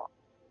anymore.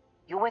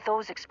 You're with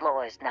those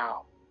explorers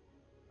now.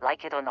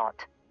 Like it or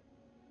not.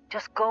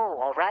 Just go,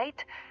 all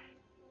right?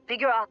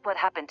 Figure out what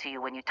happened to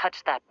you when you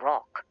touched that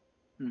rock.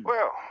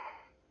 Well,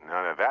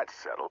 none of that's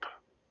settled.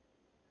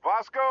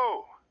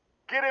 Vasco,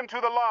 get him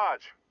to the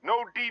lodge.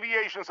 No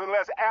deviations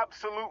unless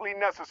absolutely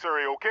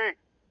necessary, okay?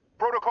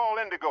 Protocol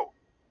Indigo.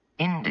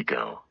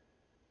 Indigo.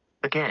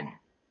 Again.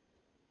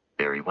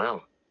 Very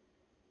well.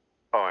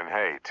 Oh, and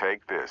hey,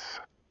 take this.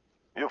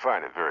 You'll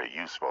find it very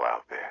useful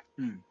out there.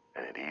 And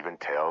it even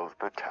tells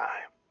the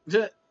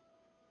time.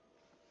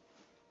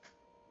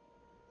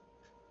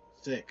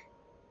 Sick.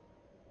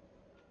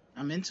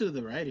 I'm into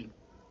the writing.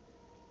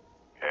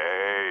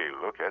 Hey,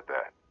 look at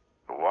that.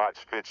 The watch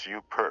fits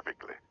you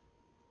perfectly.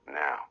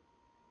 Now,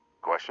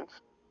 questions?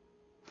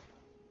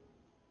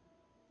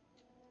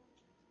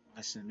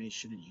 I said, me,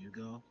 shouldn't you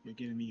go? You're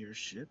giving me your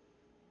ship?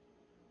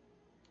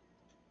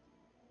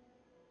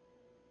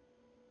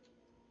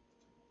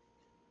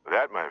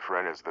 That, my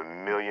friend, is the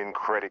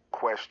million-credit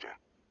question.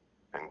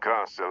 And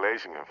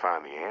Constellation can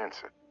find the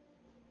answer.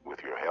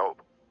 With your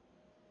help.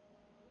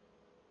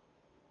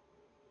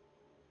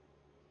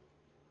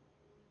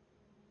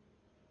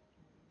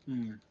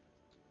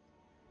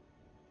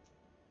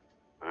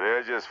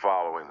 They're just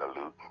following the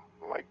loot,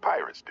 like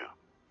pirates do.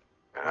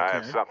 And I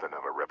have something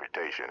of a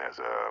reputation as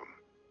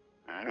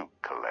a loot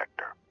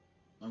collector.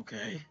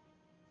 Okay.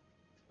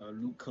 A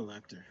loot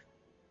collector.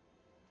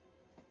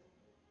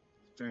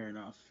 Fair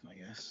enough, I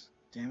guess.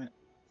 Damn it.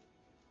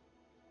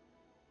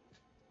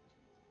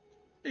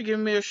 You're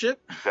giving me a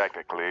ship?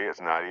 Technically, it's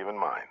not even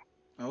mine.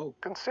 Oh.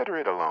 Consider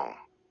it a loan.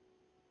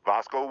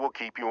 Vasco will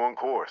keep you on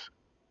course.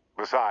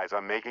 Besides,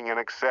 I'm making an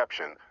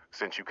exception,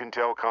 since you can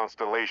tell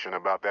Constellation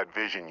about that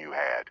vision you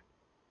had.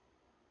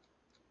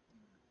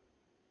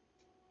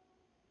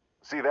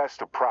 See, that's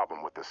the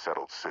problem with the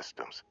settled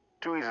systems.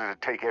 Too easy to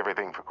take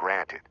everything for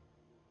granted.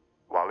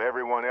 While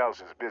everyone else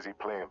is busy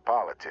playing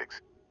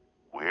politics,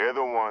 we're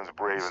the ones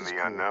braving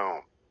the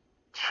unknown,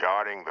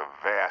 charting the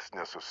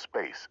vastness of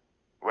space.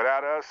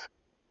 Without us,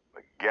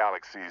 the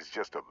galaxy is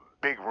just a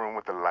big room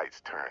with the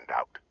lights turned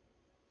out.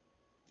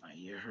 My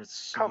ear hurts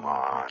so Come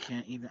on. I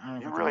can't even. I don't know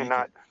if You're I can really make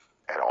not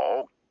it. at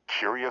all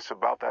curious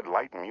about that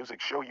light and music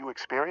show you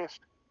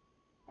experienced?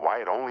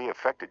 Why it only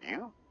affected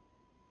you?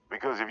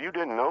 Because if you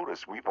didn't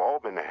notice, we've all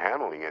been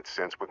handling it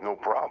since with no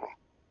problem.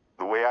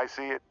 The way I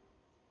see it,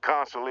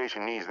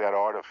 Constellation needs that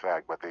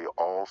artifact, but they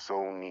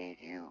also need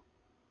you.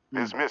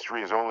 This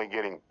mystery is only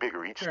getting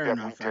bigger each Fair step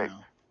enough, we I take. know.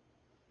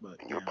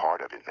 But And you're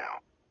part of it now.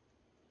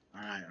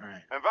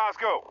 Alright. And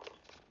Vasco,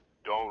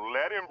 don't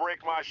let him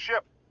break my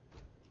ship.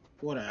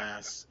 What a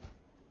ass.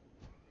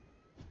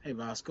 Hey,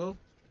 Vasco.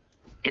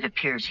 It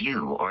appears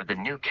you are the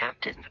new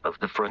captain of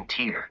the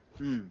Frontier.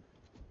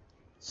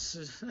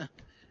 It's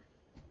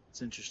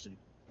interesting.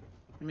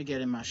 Let me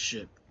get in my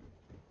ship.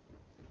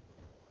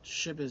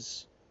 Ship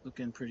is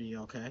looking pretty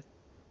okay.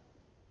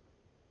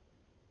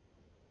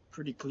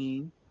 Pretty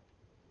clean.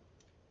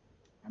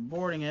 I'm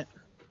boarding it.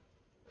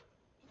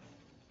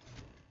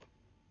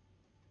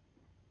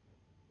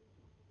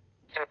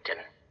 Captain,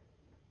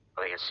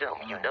 I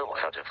assume you know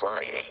how to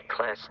fly a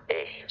Class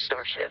A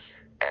starship.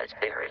 As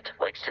Barrett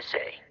likes to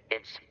say,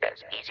 it's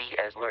as easy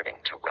as learning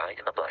to ride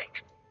a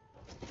bike.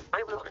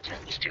 I will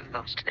attempt to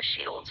boost the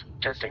shields,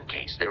 just in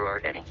case there are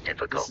any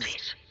difficulties. This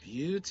is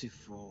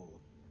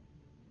beautiful.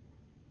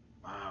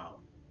 Wow.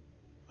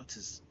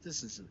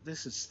 This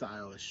is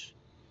stylish.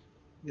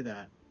 Look at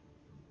that.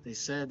 They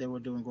said they were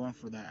going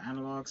for that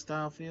analog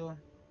style feel,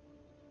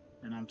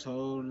 and I'm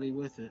totally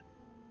with it.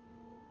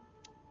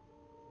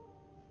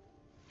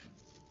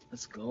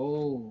 Let's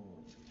go.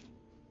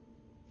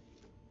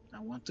 I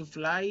want to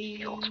fly.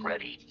 Shields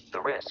ready.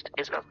 The rest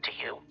is up to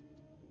you.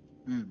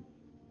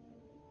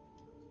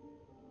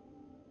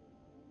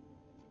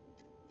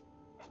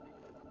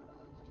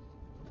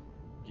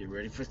 Get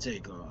ready for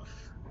takeoff.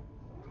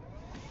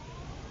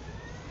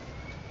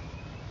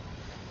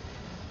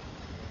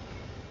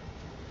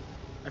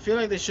 I feel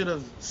like they should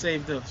have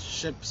saved the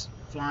ships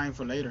flying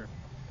for later.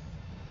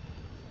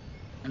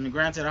 I mean,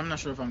 granted, I'm not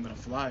sure if I'm gonna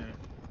fly it.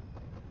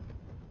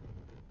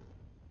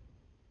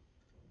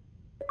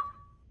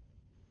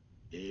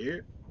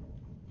 Here.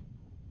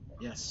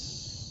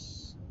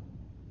 Yes.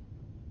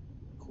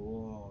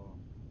 Cool.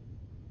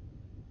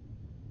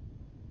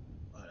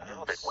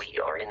 Now that we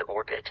are in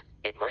orbit,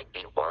 it might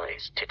be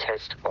wise to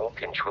test all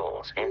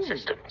controls and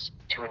systems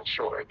to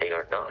ensure they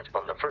are not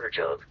on the verge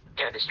of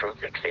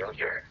catastrophic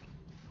failure.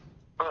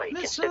 I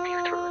can step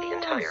you through the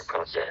entire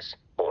process,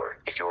 or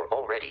if you're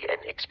already an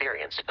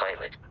experienced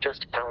pilot,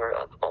 just power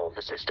up all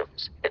the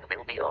systems and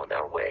we'll be on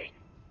our way.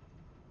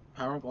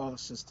 Power up all the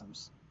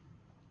systems.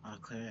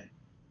 Okay.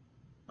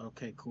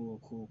 Okay, cool.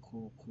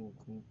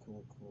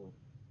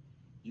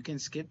 You can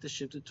skip the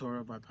ship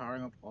tutorial by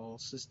powering up all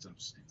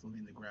systems,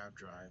 including the grav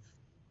drive.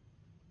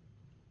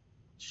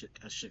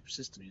 A ship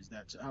system use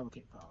that to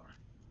allocate power.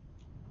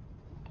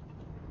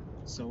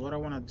 So what I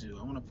want to do,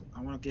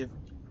 I want to give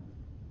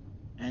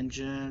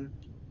engine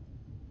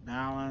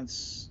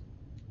balance.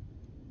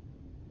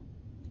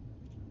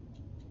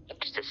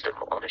 Each system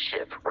on a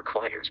ship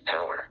requires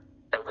power.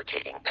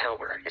 Allocating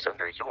power is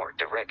under your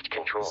direct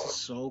control. This is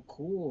so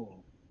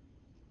cool.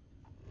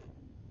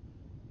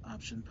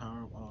 Option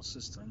power of all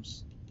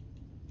systems.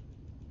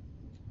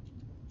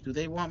 Do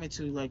they want me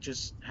to like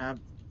just have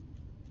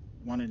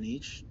one in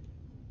each?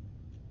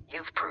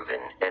 You've proven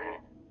an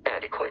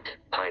adequate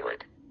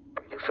pilot.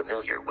 Are you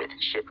familiar with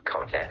ship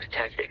combat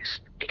tactics?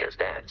 Because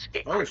that's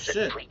a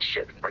Crimson Fleet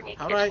ship bringing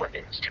its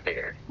weapons to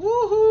bear.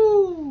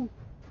 Woohoo!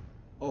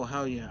 Oh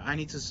hell yeah! I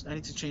need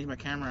to change my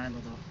camera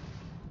angle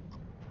though.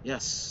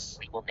 Yes.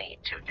 We will need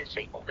to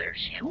disable their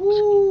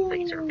shields.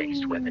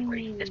 Laser-based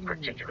weaponry is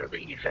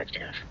particularly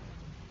effective.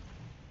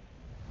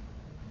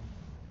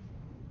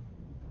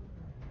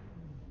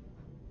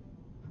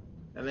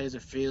 That laser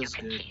feels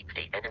good. You can keep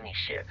the enemy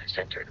ship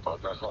centered on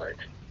the HUD.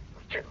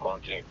 We can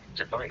log in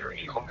to fire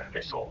a home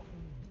missile.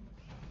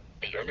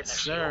 The enemy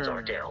shields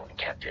are down,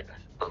 Captain.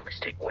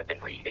 Ballistic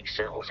weaponry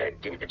excels at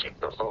damaging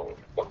the hull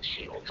once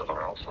shields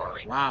are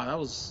offline.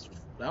 Wow,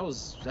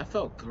 that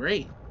felt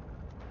great.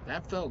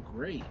 That felt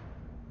great.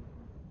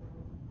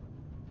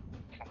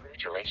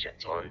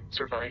 Congratulations on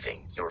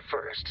surviving your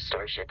first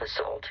Starship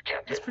assault,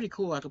 Captain. That's pretty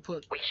cool. I could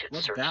put. We should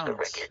search the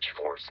wreckage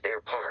for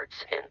spare parts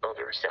and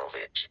other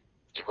salvage.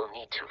 You will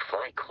need to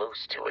fly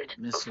close to it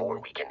before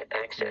we can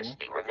access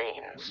the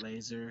remains.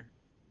 Laser.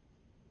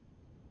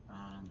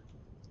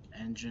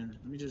 Engine.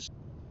 Let me just.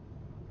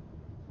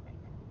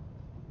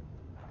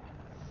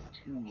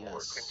 More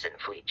Crimson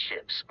Fleet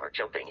ships are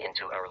jumping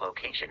into our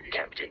location,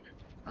 Captain.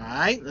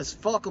 Alright, let's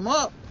fuck them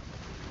up.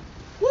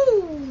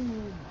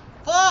 Woo!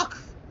 Fuck!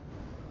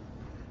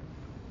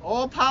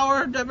 All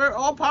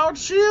powered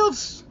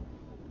shields!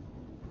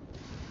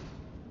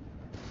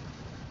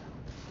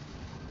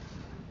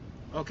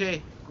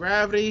 Okay,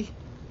 gravity.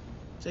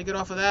 Take it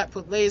off of that,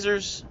 put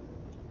lasers.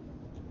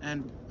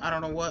 And I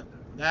don't know what,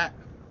 that.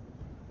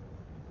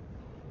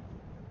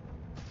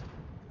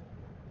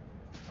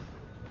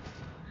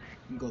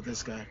 You can go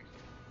this guy.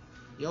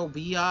 Yo,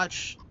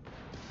 biatch.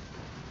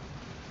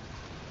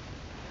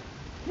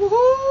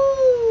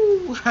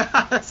 Woohoo!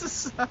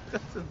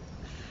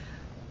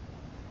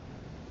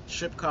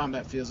 Ship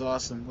combat feels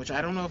awesome, which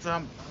I don't know if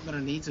I'm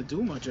gonna need to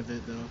do much of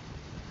it though.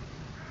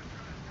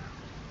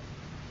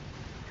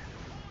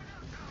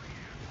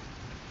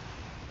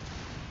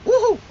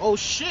 Woohoo! Oh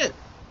shit!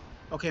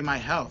 Okay, my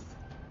health.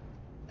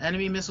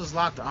 Enemy missiles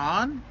locked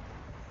on?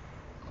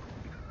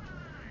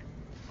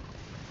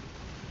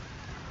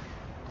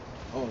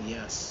 Oh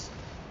yes.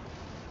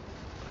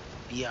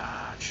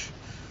 Biatch.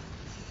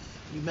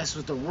 You mess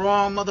with the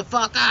wrong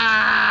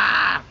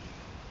motherfucker!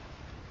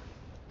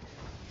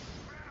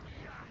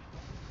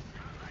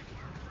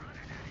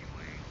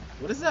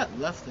 What is that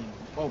left thing?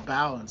 Oh,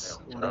 balance.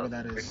 Whatever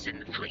that is.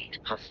 Crimson Fleet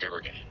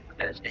hostility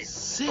has been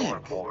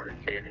far more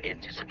than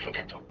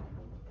anticipated.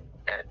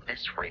 At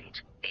this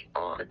rate, the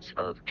odds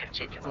of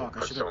continual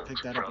assault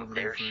from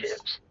their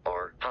ships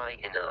are high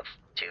enough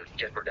to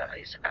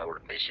jeopardize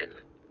our mission.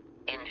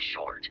 In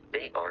short,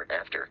 they are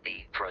after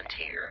the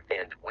frontier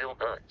and will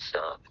not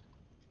stop.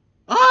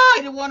 Ah, I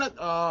didn't want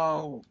to.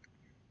 Oh.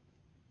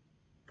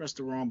 Press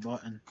the wrong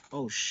button.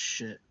 Oh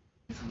shit.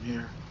 From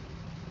here.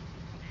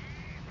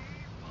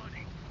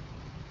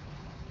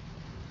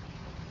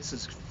 This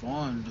is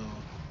fun though.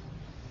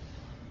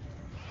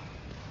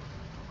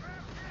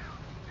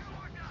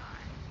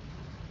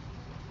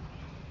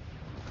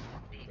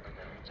 The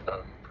amount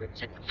of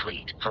Crimson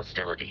Fleet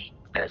hostility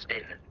has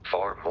been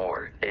far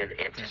more than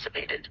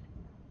anticipated.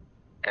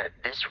 At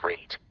this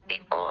rate, the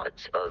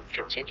odds of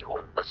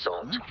continual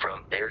assault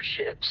from their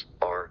ships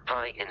are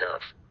high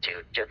enough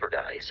to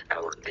jeopardize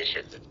our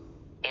mission.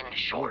 In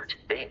short,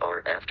 they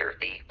are after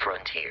the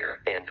frontier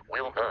and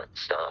will not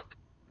stop.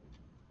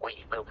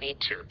 We will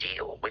need to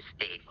deal with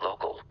the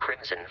local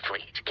Crimson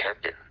Fleet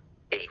captain.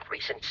 A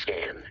recent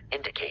scan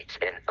indicates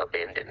an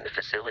abandoned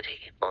facility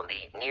on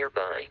the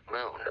nearby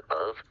moon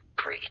of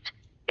Crete,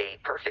 a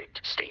perfect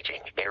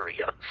staging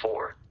area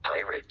for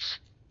pirates.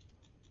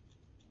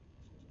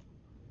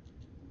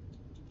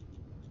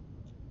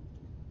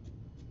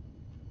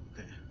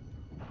 Okay.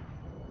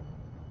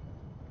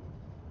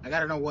 I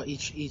gotta know what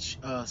each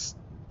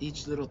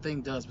little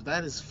thing does, but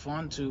that is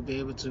fun to be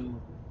able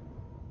to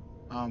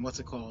what's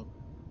it called?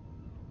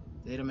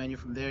 Data menu.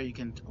 From there you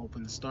can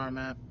open the star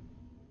map.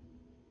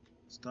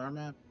 Star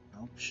map?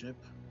 Nope, ship.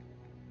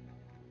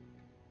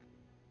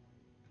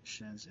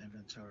 Missions,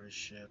 inventory,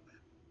 ship.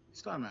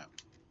 Star map.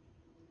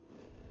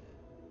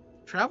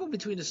 Travel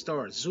between the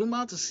stars. Zoom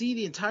out to see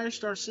the entire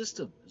star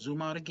system.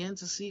 Zoom out again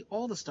to see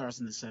all the stars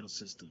in the settled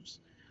systems.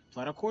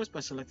 Plot a course by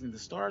selecting the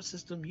star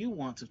system you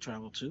want to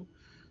travel to.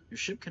 Your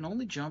ship can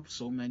only jump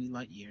so many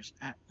light years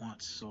at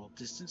once, so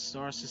distant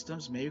star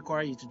systems may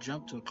require you to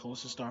jump to a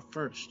closer star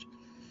first.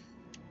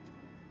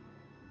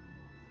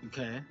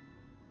 Okay.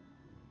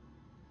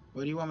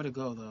 Where do you want me to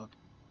go, though?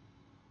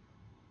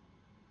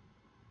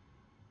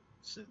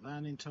 Set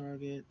landing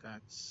target.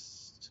 Back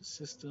to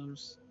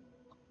systems.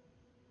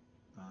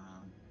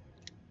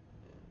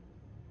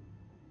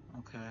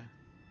 Okay.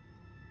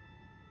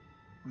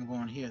 I'm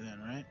going here then,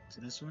 right?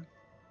 To this one?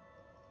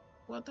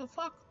 What the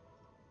fuck?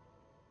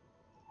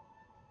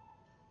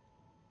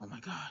 Oh my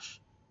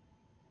gosh.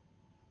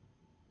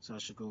 So I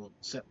should go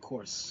set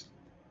course.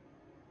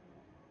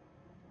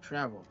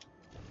 Travel.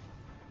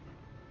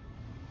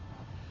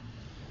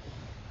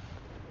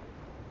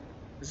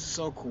 This is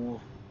so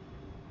cool.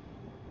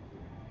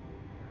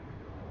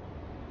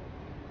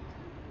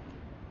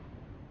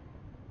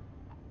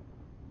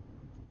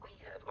 We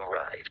have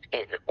arrived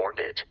in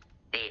orbit.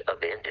 The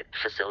abandoned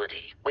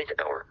facility with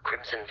our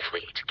Crimson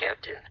Fleet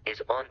captain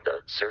is on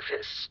the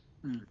surface.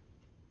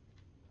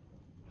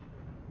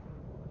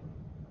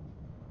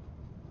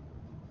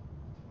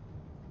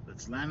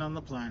 Let's land on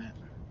the planet.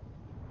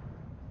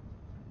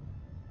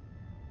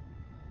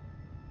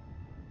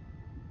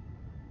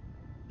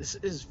 This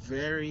is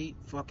very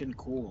fucking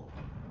cool.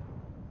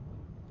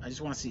 I just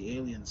want to see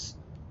aliens.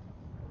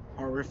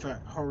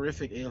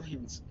 Horrific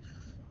aliens.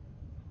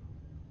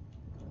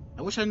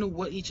 I wish I knew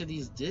what each of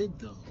these did,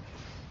 though.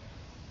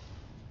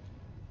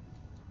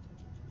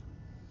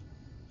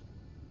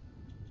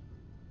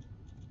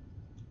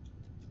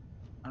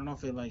 I don't know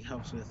if it like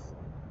helps with.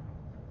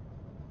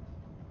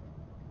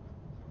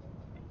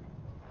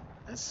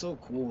 That's so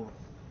cool.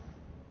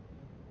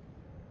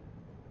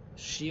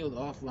 Shield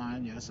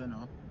offline, yes, I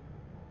know.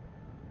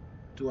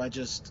 Do I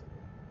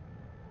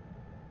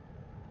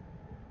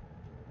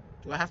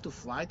have to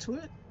fly to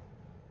it?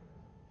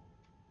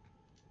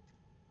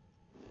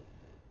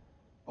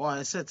 Oh,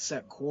 I said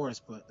set course,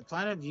 but the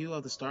planet view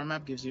of the star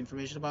map gives you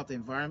information about the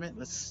environment.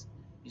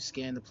 You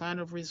scan the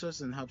planet of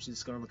resources and helps you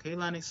discover located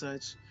landing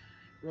sites.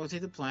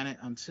 Rotate the planet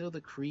until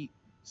the Crete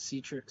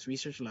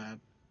Research Lab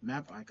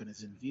map icon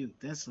is in view.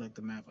 Then select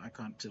the map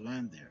icon to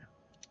land there.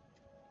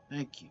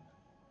 Thank you.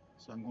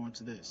 So I'm going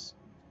to this.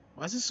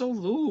 Why is it so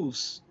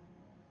loose?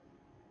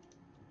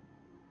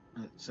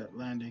 Set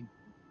landing.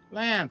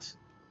 Land!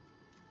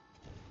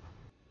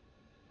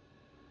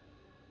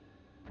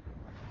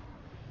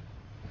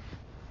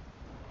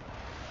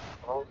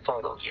 I'll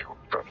follow you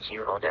from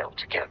here on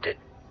out, Captain.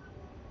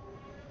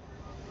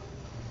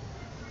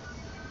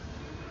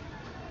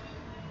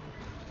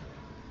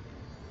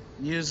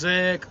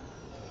 Music!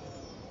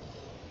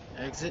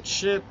 Exit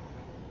ship.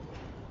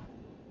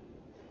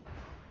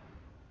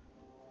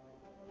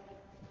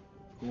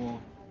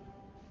 Cool.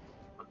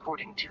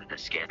 According to the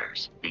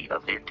scanners, the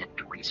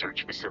abandoned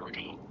research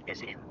facility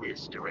is in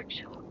this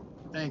direction.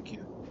 Thank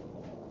you.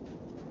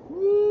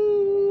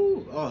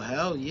 Woo! Oh,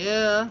 hell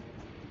yeah!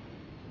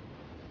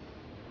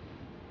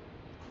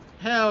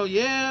 Hell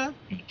yeah!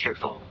 Be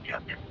careful,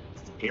 Captain.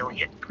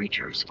 Alien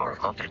creatures are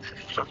often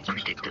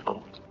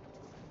unpredictable.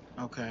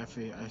 Okay,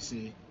 I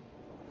see.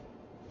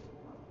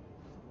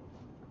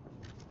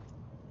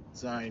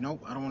 Sorry,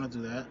 nope, I don't want to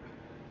do that.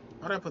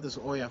 How did I put this?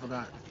 Oh yeah, I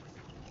forgot.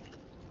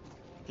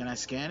 Can I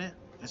scan it?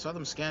 I saw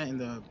them scan it in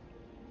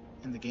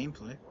the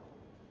gameplay.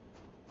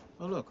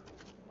 Oh look.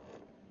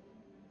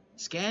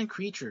 Scan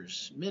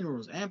creatures,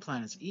 minerals, and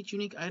planets. Each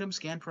unique item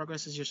scan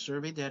progresses your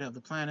survey data of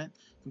the planet.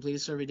 Completed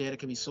survey data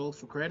can be sold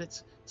for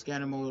credits.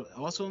 Scanner mode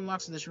also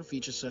unlocks additional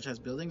features such as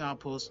building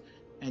outposts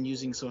and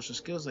using social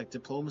skills like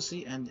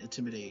diplomacy and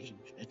intimidation.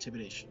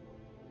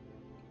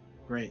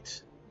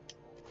 Great.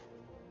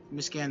 Let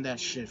me scan that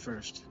shit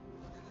first.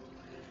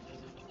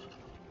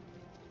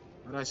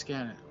 How do I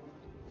scan it?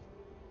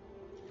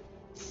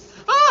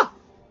 Ah!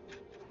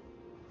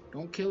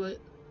 Don't kill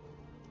it.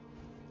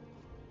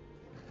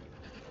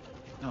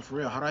 No, for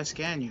real. How do I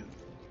scan you?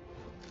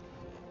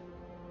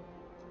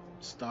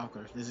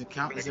 Stalker. Does it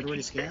count? Is it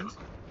already scanned?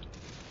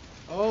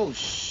 Oh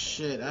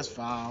shit, that's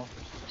foul.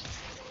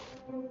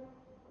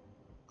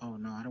 Oh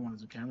no, I don't want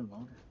to do camera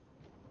mode.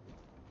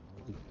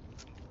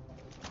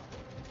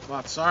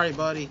 Fuck, sorry,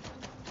 buddy.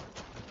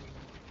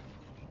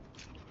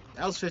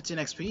 That was 15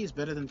 XP. It's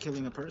better than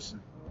killing a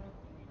person.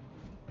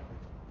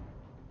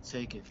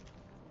 Take it.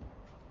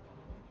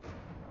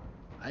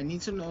 I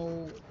need to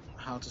know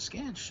how to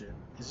scan shit.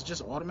 Is it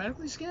just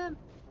automatically scan?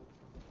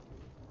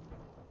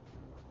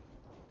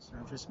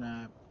 Surface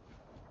map.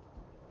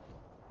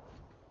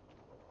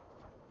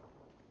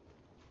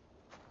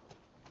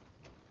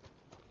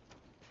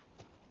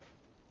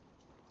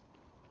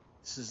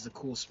 This is the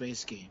cool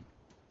space game.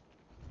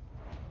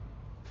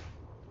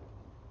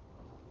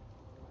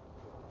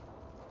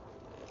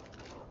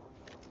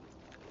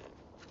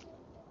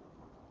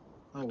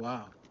 Oh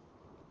wow.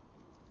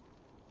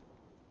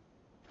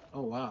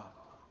 Oh wow.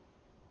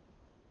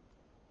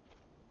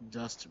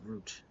 Dust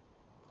root.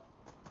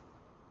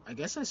 I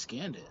guess I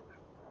scanned it.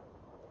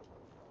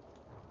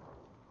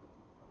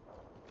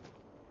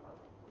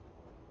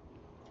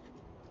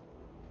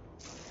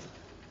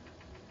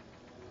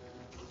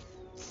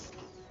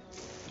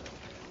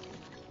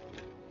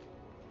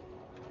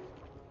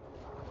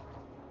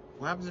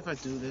 What happens if I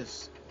do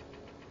this?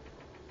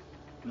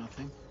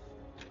 Nothing.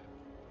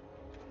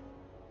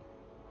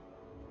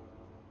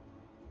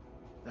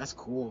 That's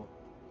cool.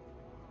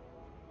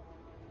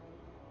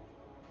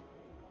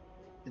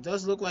 It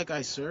does look like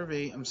I'm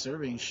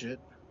surveying shit.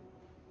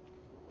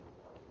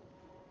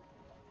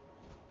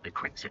 The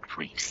Crimson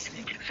Fleet is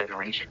a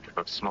confederation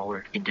of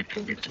smaller,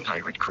 independent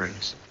pirate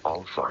crews,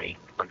 all flying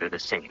under the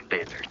same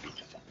banner.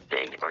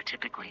 They are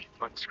typically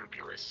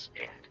unscrupulous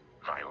and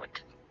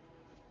violent.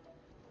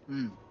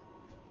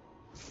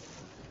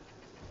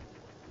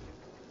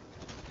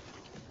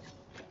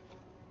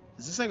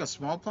 Is this like a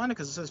small planet?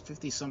 Because it says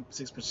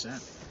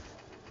 56%.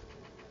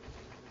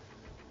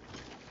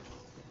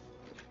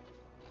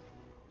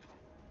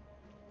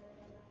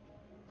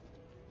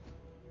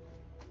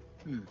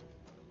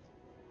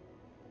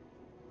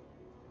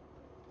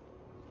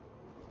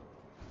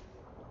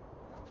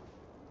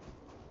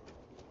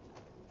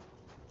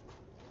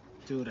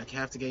 Dude, I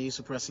have to get used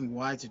to pressing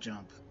Y to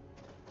jump.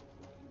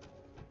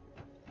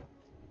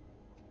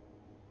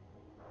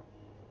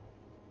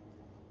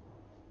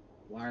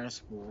 Wire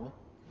spool.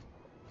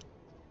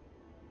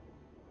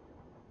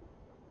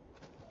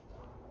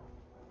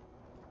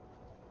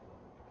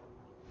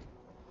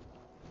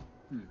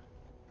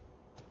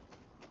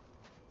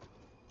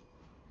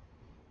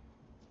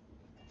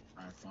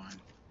 Alright, fine.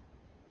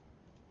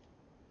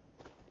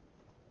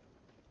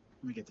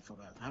 Let me get the fuck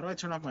out. How do I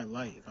turn off my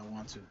light if I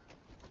want to?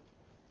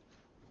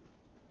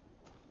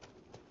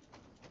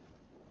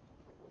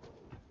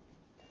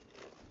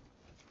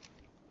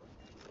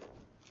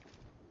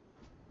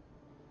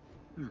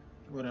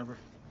 Whatever.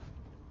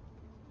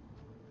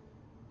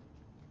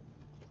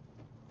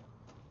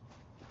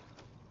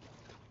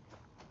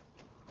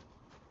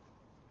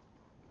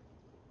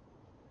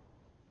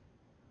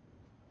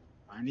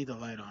 I need the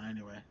light on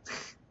anyway.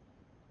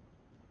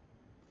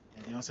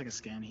 Anything else I can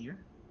scan here?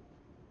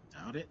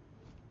 Doubt it.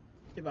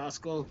 Hey,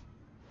 Bosco.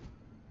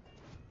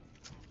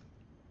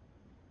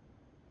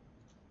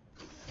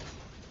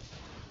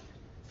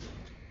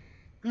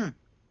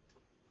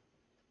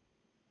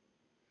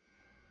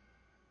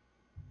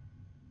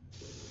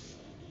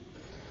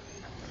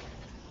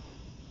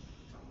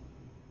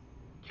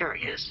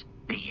 Curious.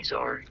 These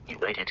are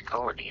United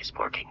Colonies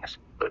markings,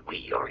 but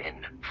we are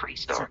in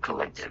Freestar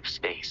Collective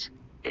space.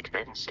 It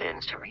then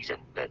stands to reason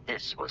that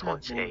this was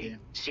once a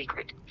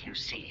secret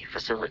QC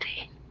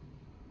facility.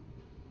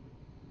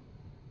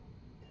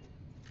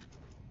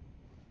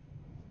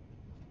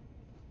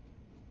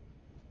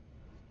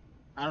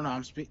 I don't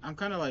know. I'm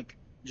kind of like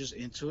just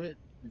into it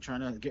and trying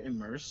to get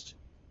immersed,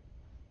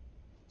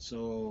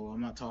 so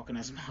I'm not talking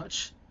as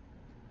much.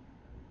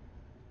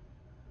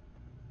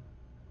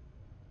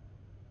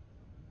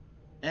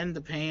 And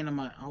the pain on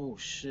my oh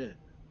shit.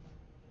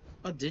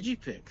 A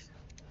digipick.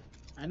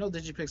 I know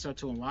digipicks are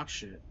to unlock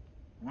shit.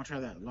 I want to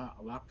try that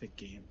lockpick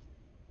game,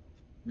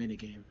 mini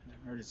game.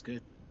 I heard it's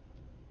good.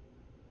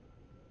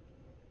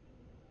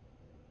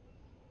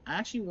 I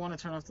actually want to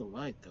turn off the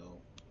light though.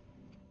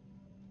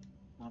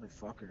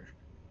 Motherfucker.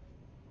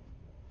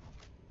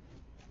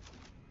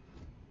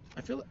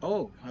 I feel.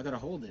 Oh, I gotta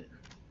hold it.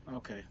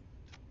 Okay,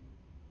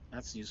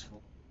 that's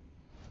useful.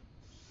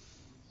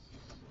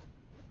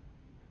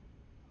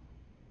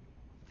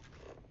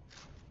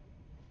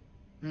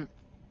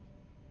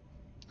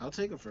 I'll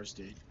take a first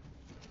aid.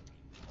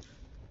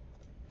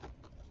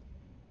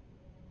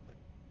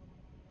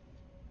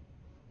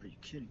 Are you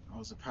kidding? I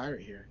was a pirate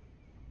here.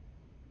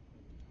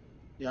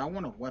 Yeah, I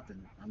want a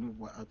weapon. I need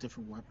a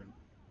different weapon.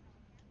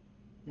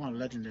 I want a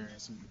legendary or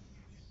something.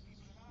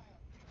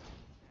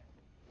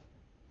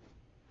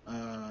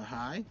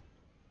 Hi?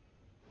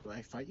 Do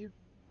I fight you?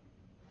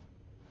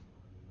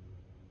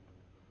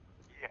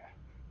 Yeah.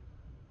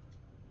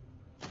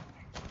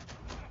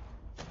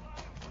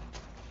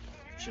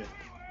 Shit.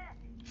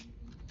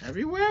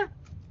 Everywhere?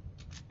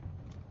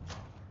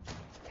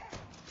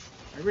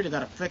 I really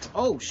gotta fix.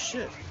 Oh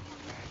shit.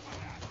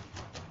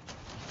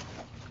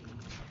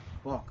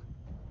 Fuck.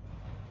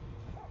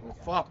 Oh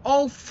fuck.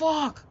 Oh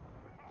fuck!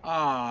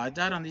 Ah, I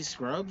died on these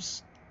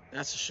scrubs?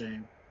 That's a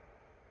shame.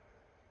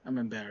 I'm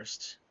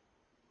embarrassed.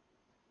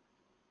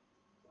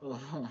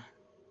 Oh,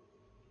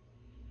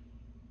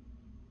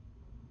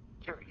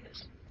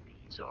 Curious.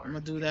 These are I'm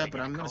gonna do that, but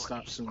I'm definitive gonna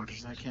stop colonies soon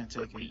because I markings, can't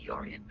but take it. we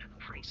are in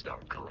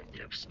Freestar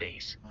Collective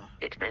space. Ah,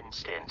 It then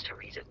stands to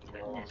reason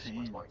that oh, this was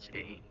pain. once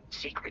a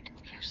secret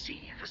QC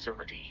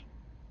facility.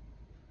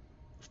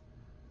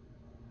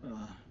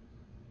 Ah.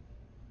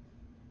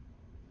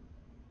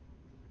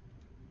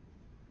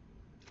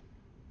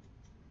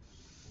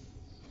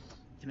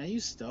 Can I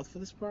use stealth for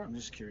this part? I'm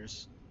just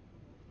curious.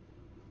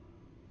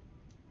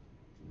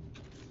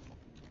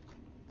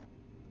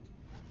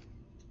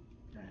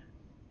 Okay.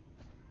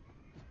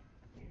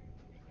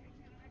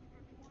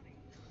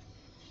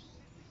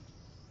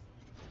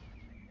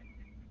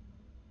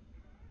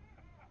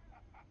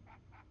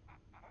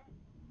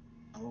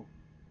 Oh,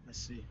 let's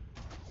see.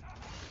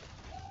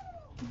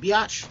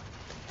 Biatch!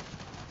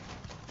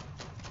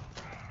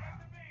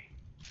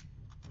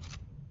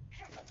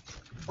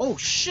 Oh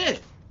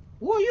shit!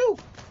 Who are you?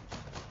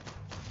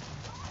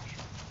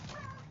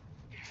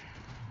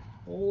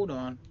 Hold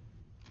on.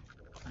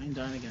 I ain't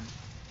dying again.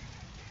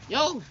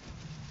 Yo!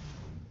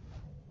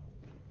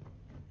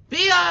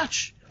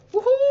 Biatch!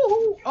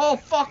 Woohoo! Oh,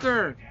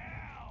 fucker!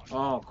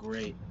 Oh,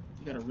 great.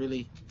 You gotta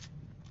really...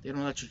 They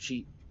don't let you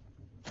cheat.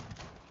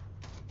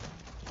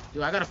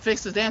 Dude, I gotta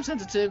fix the damn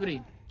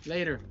sensitivity.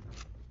 Later.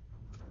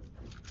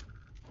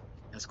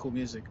 That's cool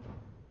music.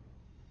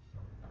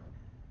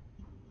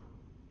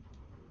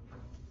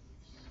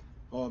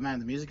 Oh man,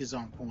 the music is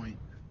on point.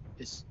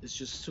 It's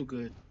just too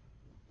good.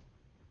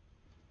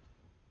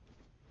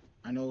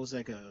 I know it was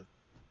like a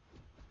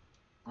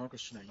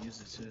orchestra that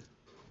used it too.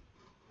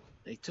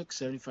 They took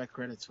 75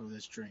 credits for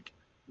this drink.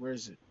 Where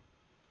is it?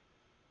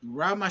 You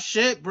robbed my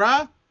shit,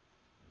 bruh?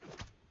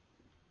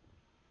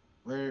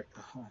 Where?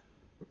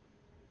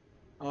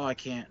 Oh, I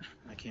can't.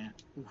 I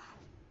can't. Oof.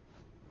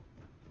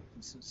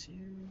 This is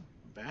here.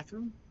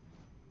 Bathroom?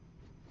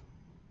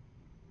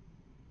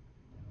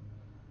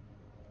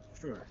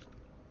 Sure.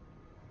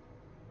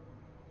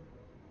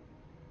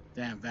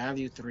 Damn,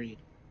 value 3.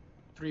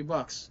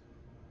 $3.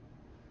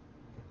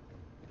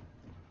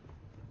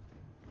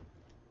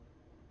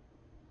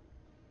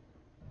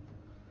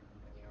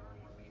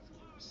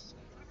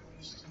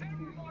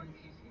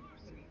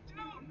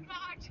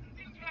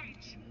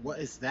 What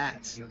is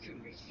that?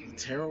 A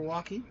terror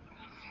walkie?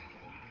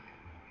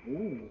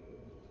 Ooh.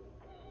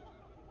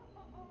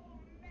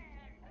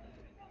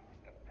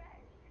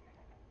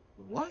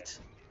 What?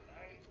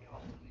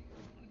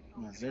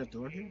 Oh, is there a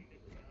door here?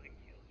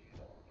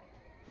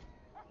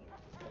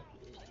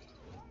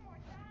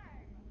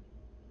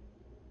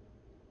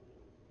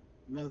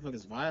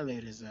 Motherfuckers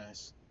violated his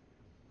ass.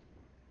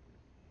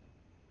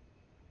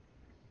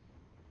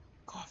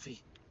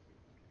 Coffee.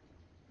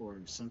 Or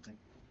something.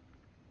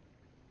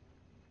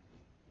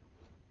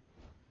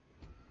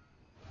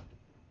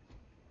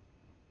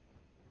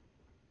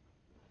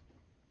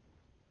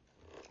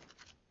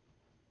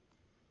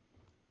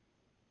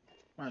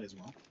 Might as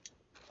well.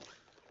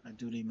 I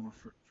do need more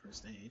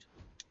first aid.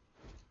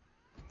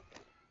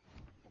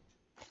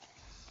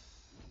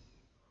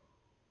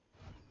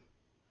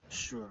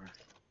 Sure.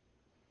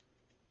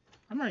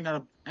 I'm running out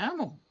of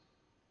ammo.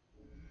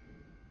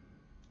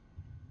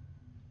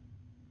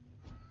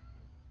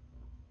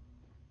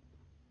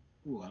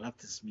 Ooh, I like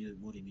this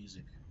moody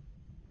music.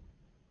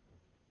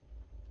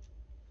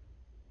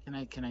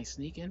 Can I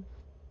sneak in?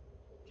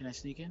 Can I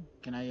sneak in?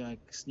 Can I like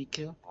sneak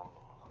kill?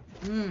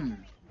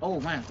 Oh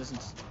man, it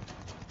doesn't.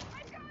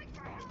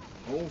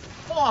 Oh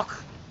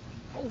fuck!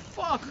 Oh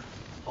fuck!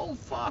 Oh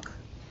fuck!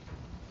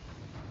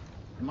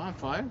 Am I on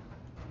fire?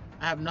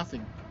 I have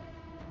nothing.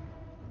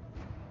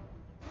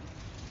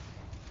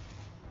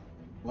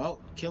 Well,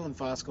 kill him,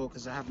 Fosco,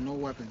 because I have no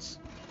weapons.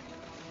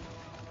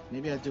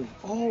 Maybe I do.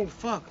 Oh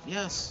fuck!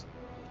 Yes,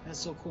 that's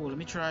so cool. Let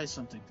me try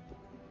something.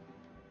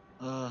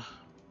 I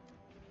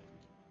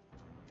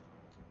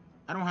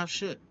don't have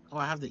shit. Oh,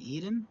 I have the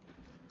Eden?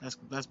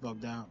 That's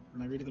bugged out.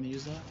 Am I really gonna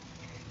use that?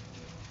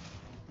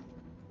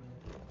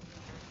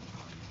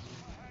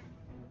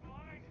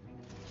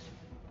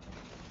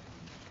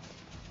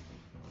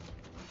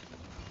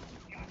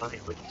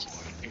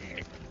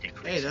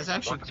 Hey, that's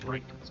actually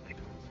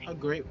a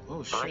great.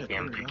 Oh shit! I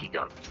am picking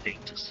up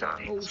faint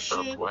signs Oh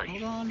shit! of life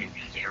Hold on. in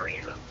the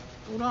area.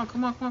 Hold on!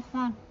 Come on! Come on!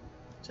 Come on!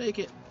 Take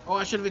it. Oh,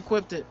 I should have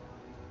equipped it.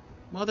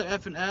 Mother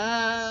effing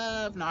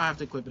F! Now I have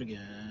to equip it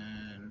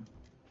again.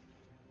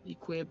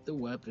 Equip the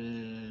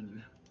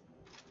weapon.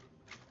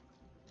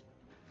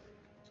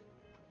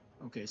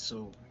 Okay,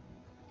 so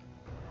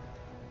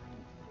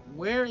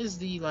where is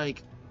the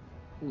like?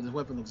 Ooh, the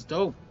weapon looks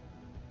dope.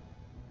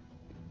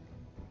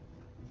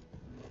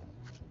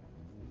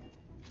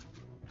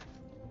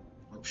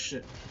 Oh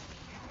shit!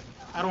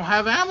 I don't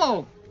have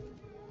ammo.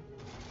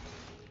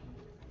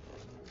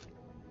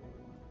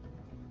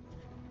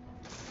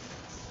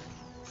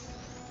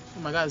 Oh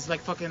my god, it's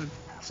like fucking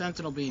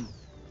Sentinel beam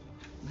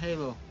from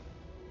Halo.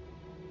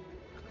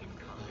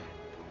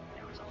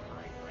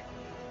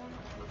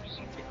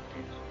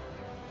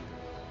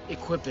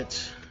 Equip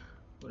it.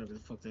 Whatever the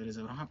fuck that is.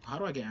 How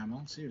do I get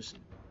ammo? Seriously.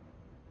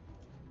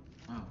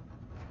 Wow.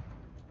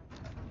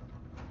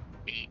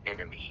 The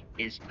enemy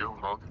is no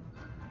longer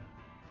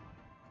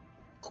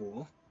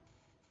Cool.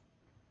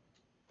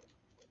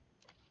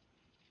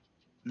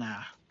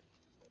 Nah.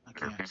 I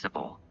can't.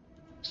 visible.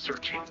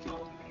 Searching.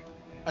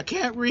 I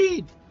can't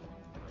read.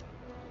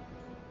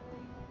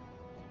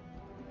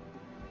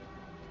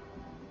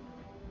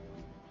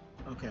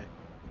 Okay.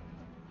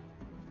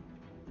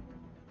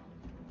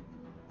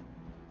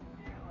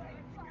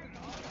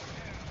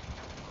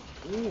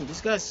 Ooh,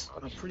 these guys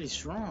are pretty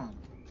strong.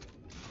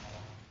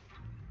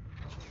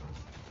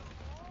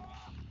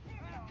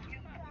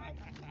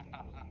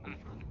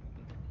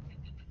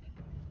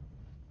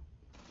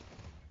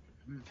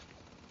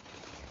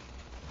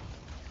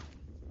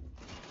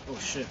 Oh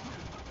shit.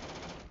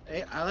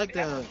 Hey, I like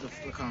the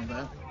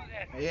combat.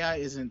 AI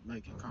isn't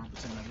like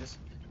incompetent, I guess.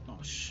 Oh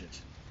shit.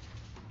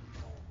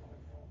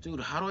 Dude,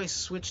 how do I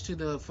switch to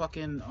the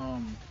fucking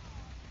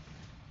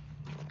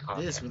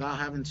this without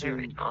having to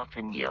It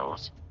often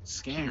yells,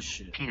 scan pew,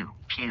 shit? pew,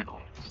 pew.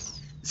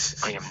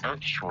 I am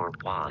not sure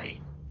why.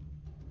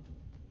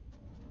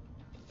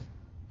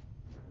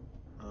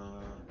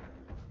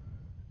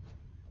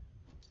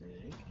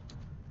 Take.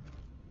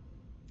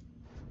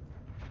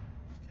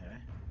 Okay.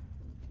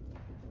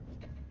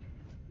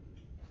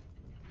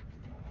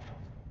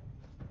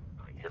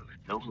 I am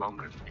no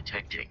longer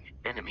detecting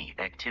enemy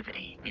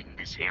activity in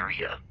this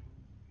area.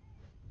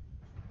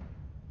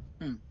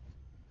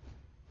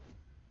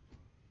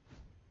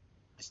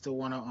 I still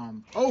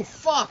wanna oh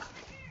fuck!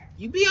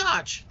 You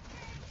biatch!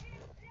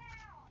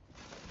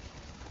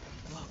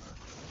 Fuck.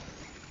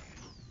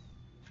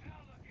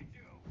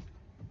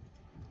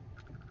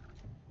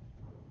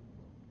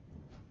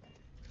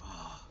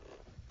 Oh.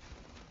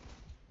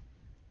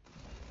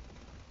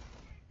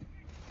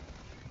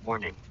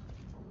 Warning.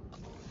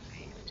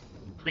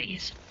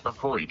 Please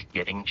avoid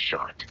getting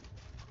shot.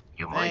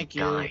 You might Thank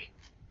you. die.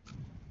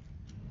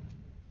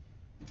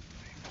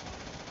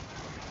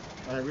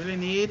 What I really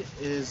need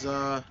is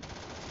yeah,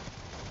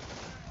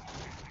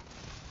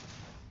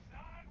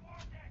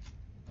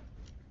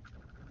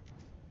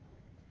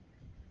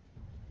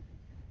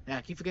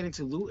 I keep forgetting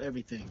to loot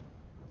everything.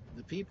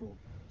 The people.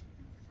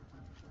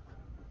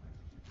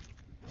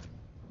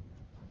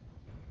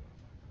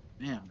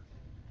 Damn.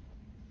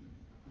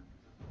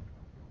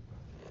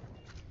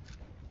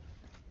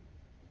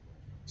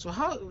 So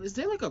how is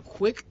there like a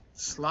quick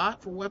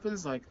slot for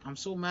weapons? Like I'm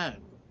so mad.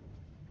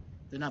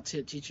 They're not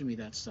teaching me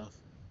that stuff.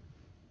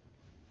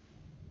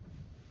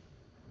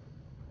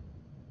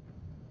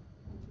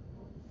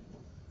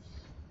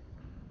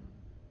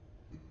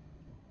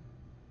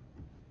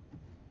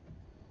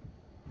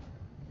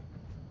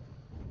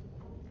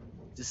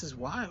 This is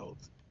wild.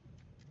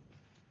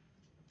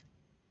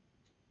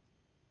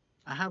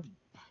 I have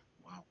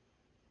wow.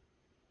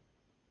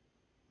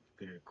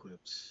 Pair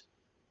equips.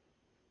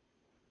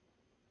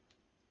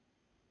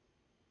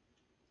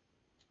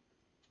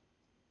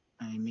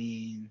 I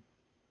mean,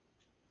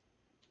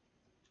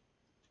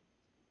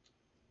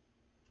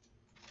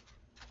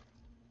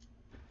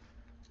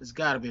 there's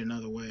gotta be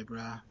another way,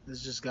 bruh.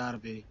 There's just gotta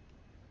be.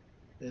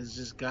 There's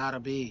just gotta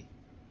be.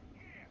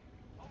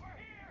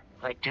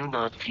 I do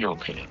not feel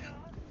pain,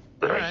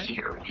 but I Alright.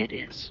 hear it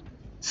is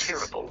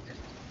terrible.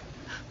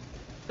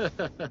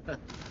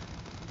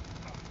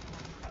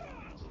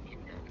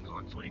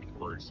 Conflict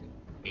was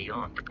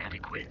beyond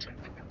adequate.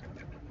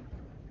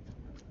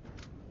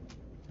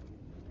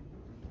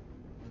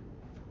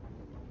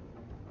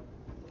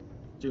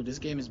 Dude, this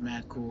game is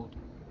mad cool.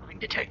 I'm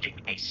detecting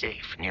a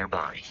safe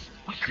nearby.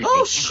 We could Oh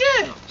make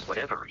shit! use of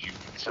whatever is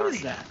inside. What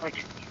is that?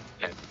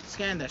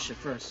 Scan that shit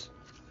first.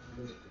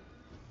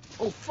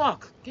 Oh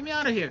fuck! Get me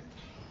out of here!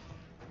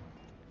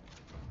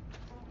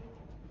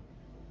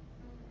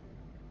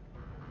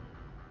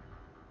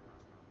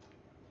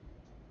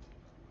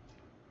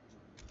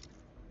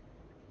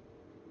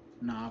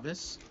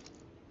 Novice.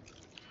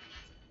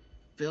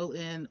 Fill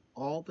in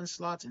all open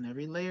slots in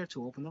every layer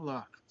to open the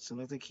lock.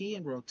 Select the key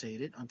and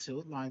rotate it until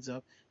it lines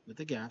up with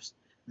the gaps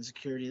in the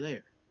security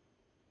layer.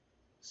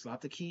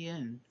 Slot the key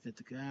in, fit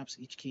the gaps.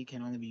 Each key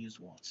can only be used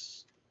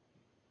once.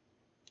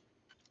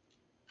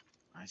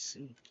 I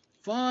see.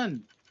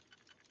 Fun!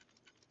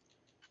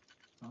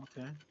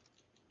 Okay.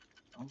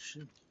 Oh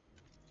shit.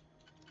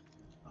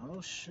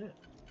 Oh shit.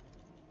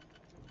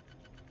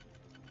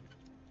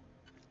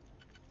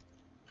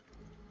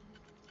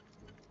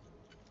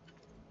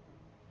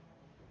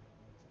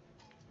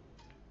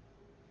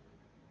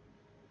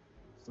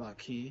 Slot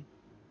key.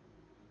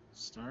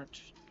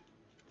 Start.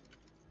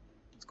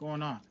 What's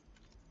going on?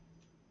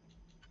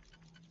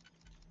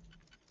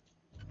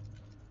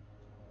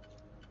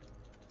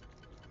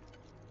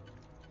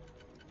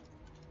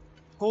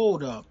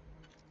 Hold up.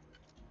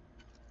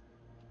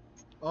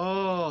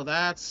 Oh,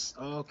 that's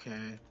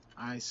okay.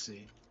 I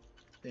see.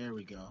 There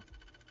we go.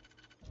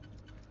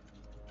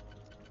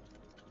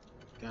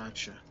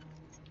 Gotcha.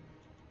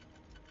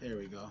 There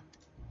we go.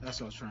 That's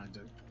what I was trying to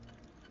do.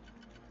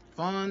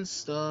 Fun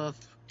stuff.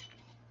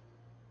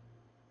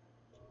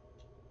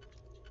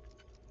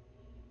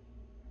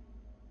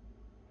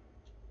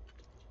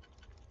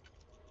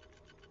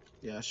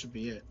 Yeah, that should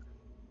be it.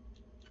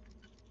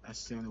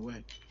 That's the only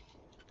way.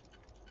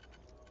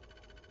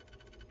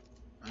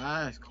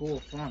 Ah, cool,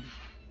 fun.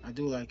 I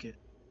do like it.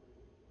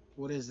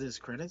 What is this?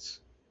 Credits?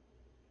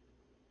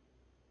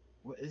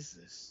 What is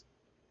this?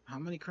 How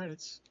many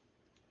credits?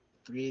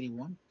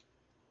 381.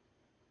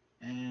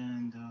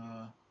 And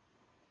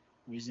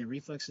reasoning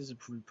reflexes,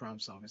 improve problem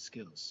solving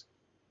skills.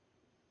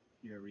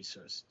 Your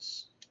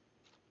resources.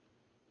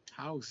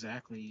 How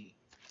exactly?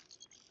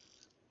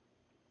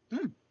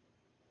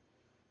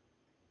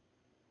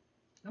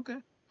 Okay.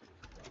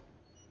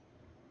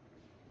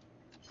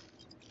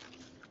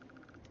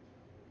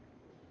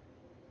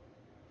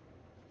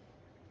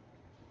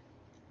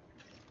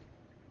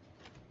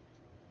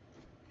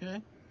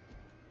 Okay.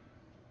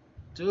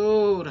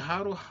 Dude,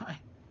 how do I?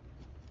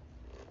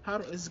 How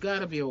do? It's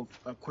gotta be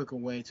a quicker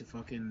way to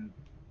fucking.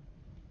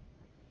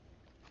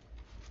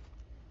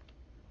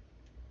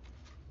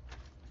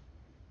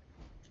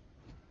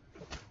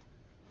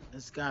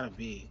 It's gotta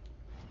be.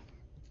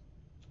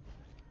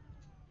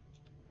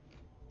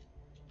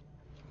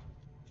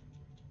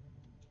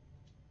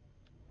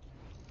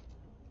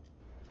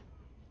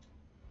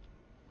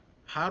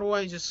 How do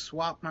I just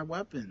swap my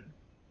weapon?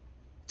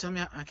 Tell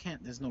me I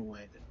can't. There's no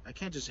way. I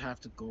can't just have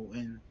to go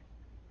in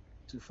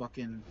to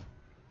fucking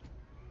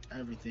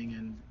everything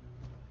and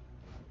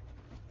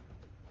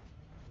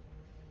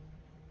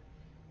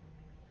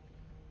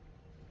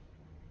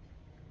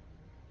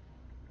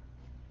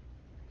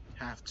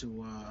have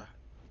to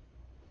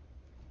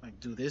like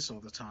do this all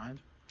the time.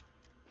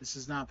 This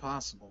is not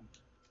possible.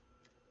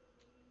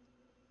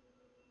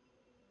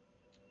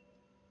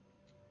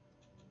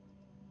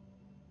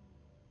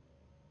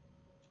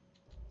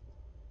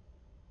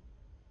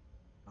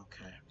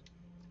 Okay.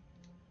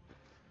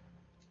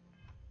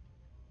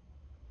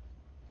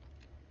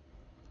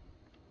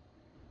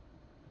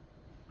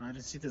 I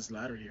didn't see this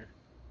ladder here.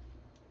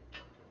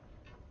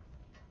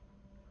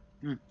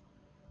 Hmm.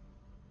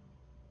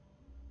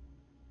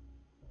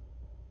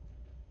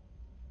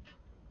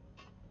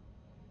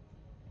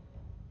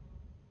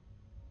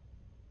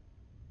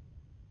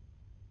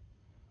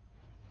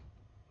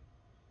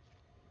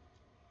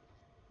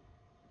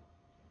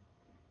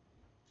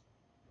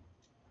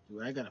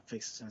 Dude, I gotta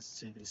fix the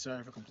sensitivity.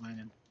 Sorry for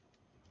complaining.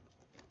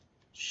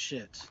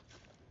 Shit.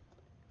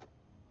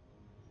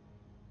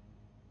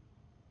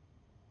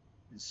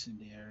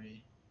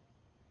 Incendiary.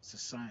 It's a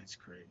science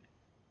crate.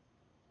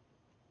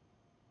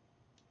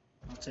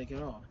 I'll take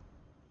it all.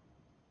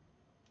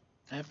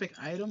 Epic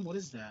item? What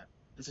is that?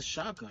 It's a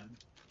shotgun.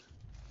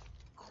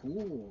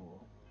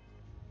 Cool.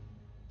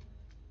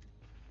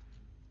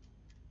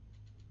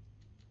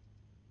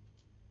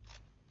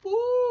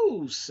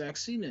 Ooh,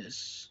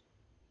 sexiness.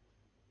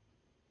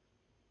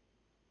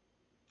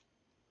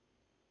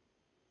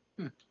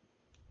 Hmm.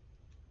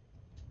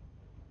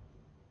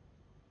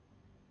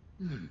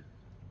 Hmm.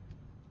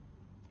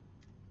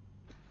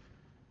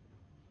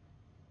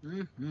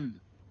 Mm-hmm.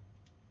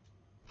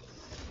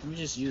 Let me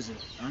just use it.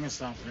 I'm gonna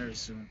stop very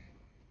soon.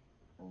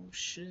 Oh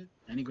shit.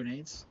 Any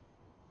grenades?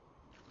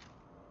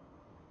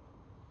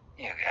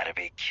 You gotta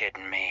be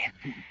kidding me.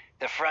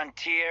 The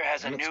Frontier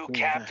has a That looks new cool with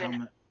that captain?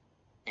 helmet.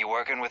 You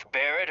working with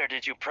Barrett, or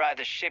did you pry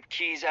the ship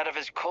keys out of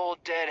his cold,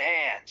 dead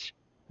hands?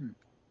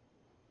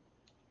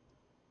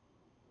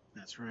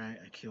 That's right,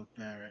 I killed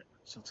Barrett.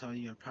 So tell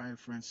your pirate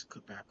friends to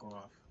back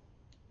off.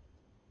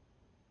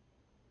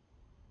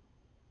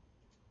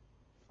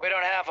 We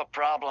don't have a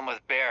problem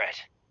with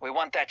Barrett. We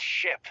want that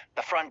ship,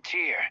 the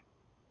Frontier.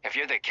 If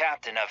you're the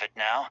captain of it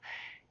now,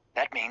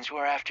 that means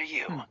we're after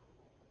you.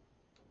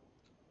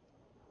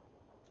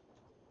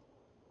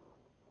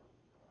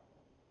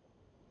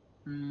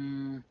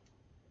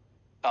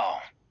 Oh,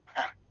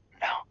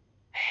 no.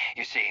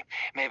 You see,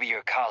 maybe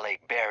your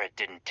colleague Barrett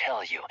didn't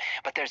tell you,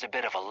 but there's a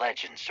bit of a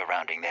legend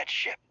surrounding that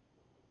ship.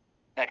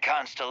 That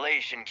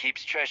constellation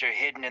keeps treasure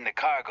hidden in the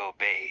cargo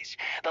bays,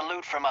 the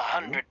loot from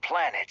 100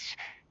 planets,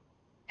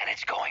 and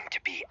it's going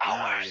to be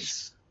ours.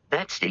 Nice.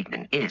 That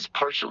statement is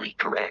partially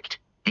correct.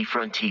 The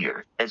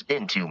Frontier has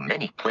been to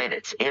many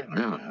planets and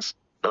moons,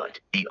 but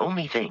the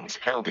only things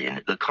held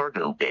in the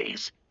cargo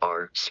bays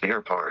are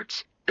spare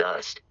parts,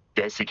 dust,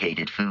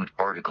 desiccated food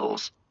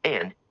particles,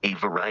 and a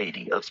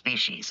variety of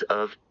species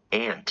of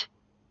ant.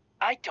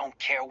 I don't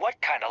care what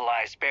kind of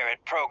lies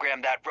Barrett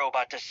programmed that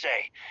robot to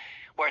say.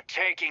 We're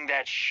taking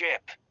that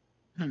ship.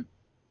 You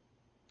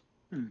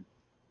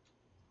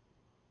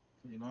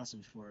lost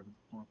it before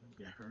more people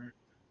get hurt.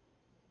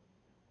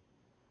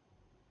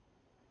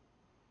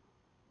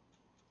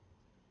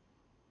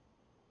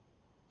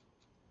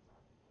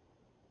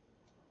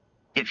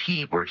 If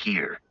he were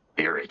here,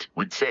 Barrett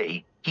would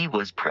say he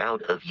was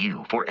proud of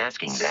you for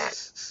asking that.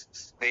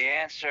 The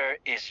answer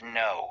is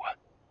no.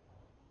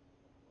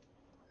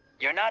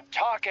 You're not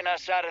talking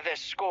us out of this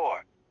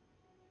score.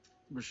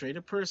 To portray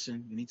the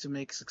person, you need to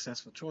make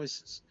successful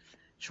choices.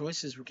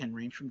 Choices can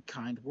range from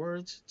kind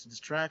words to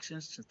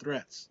distractions to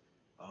threats.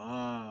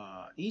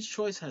 Each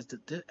choice has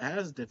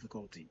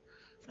difficulty.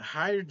 The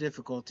higher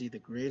difficulty, the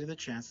greater the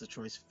chance the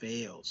choice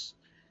fails,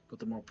 but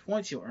the more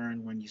points you'll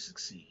earn when you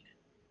succeed.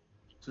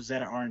 So is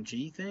that an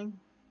RNG thing?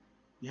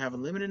 You have a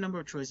limited number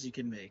of choices you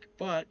can make,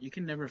 but you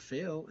can never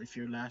fail if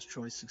your last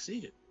choice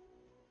succeeded.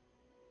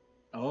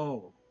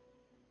 Oh,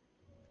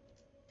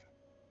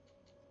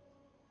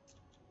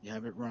 you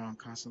have it wrong.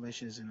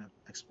 Constellation is an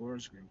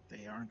explorers group.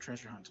 They aren't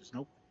treasure hunters.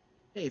 Nope.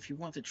 Hey, if you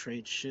want to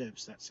trade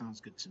ships, that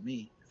sounds good to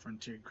me.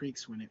 Frontier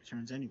Creeks when it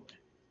returns anyway.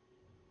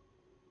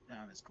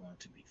 Now it's going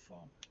to be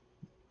fun.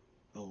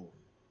 Oh.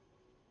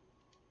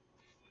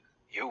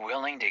 You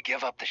willing to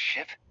give up the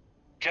ship?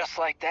 Just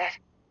like that?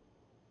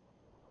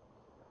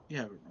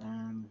 Yeah,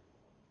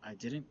 I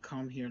didn't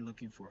come here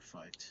looking for a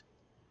fight.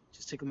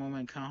 Just take a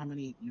moment and count how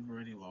many you've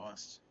already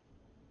lost.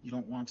 You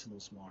don't want to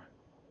lose more.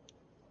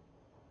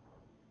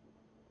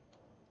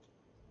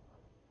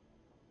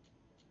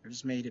 I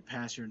just made it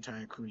past your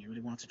entire crew. You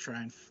really want to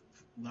try and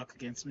luck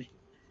against me?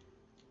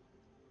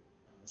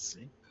 Let's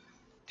see.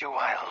 Do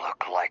I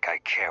look like I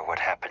care what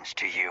happens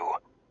to you?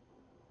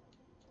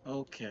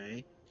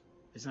 Okay.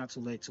 It's not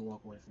too late to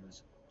walk away from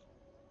this.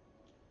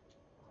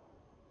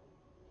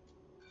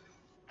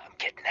 I'm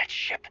getting that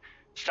ship.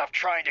 Stop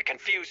trying to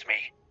confuse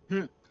me.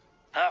 Hmm.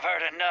 I've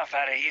heard enough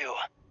out of you.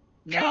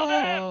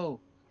 No!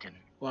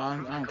 Well, I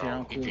don't care.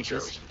 I'm cool with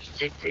this.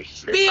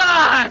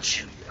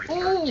 Biatch!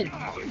 Ooh!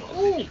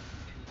 Ooh!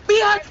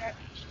 Biatch!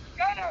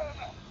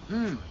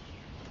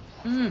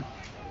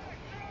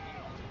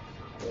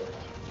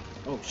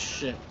 Oh,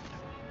 shit.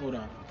 Hold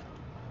on.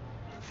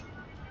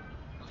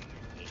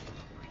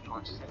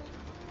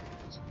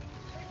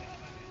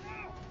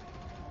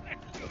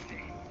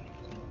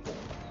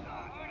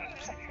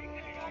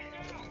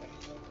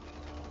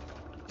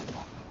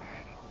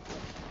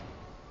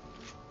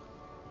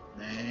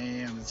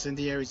 Damn,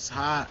 incendiary's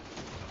hot.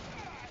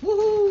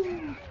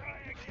 Woohoo!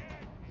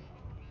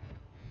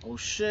 Oh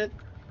shit.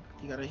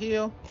 You gotta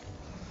heal.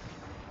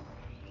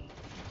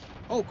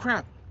 Oh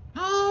crap.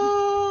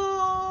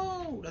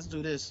 No! Let's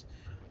do this.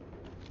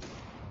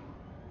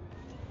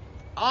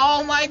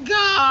 Oh my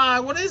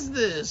god! What is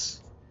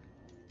this?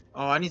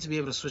 Oh, I need to be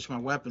able to switch my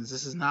weapons.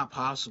 This is not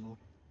possible.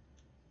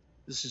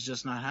 This is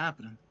just not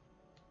happening.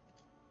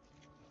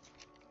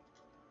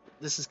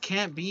 This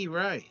can't be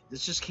right.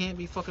 This just can't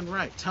be fucking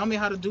right. Tell me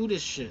how to do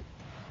this shit.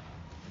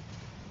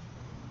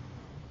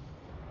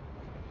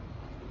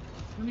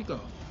 Let me go.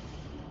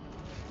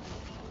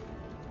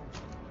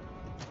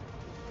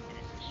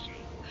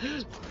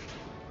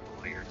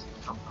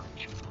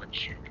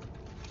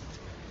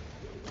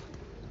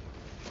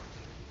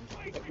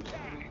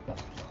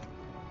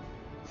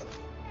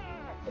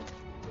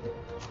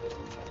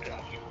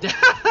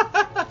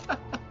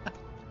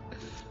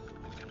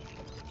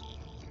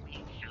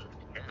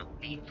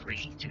 Be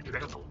free to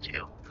travel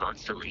to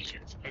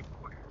Constellation's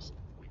headquarters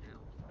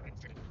without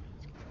Crimson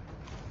Fleet.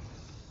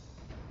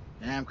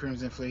 Damn,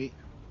 Crimson Fleet.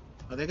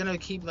 Are they gonna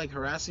keep like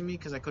harassing me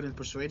because I couldn't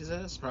persuade his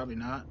ass? Probably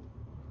not.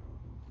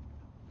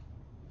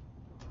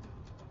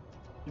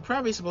 You're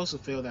probably supposed to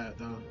feel that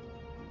though.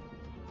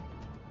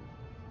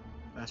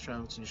 Fast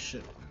travel to the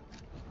ship.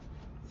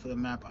 For the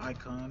map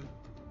icon.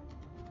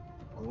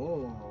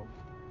 Oh.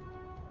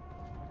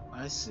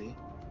 I see.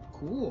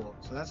 Cool.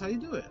 So that's how you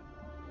do it.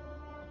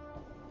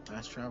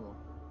 Fast travel.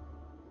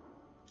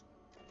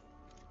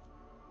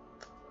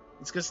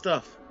 It's good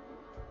stuff.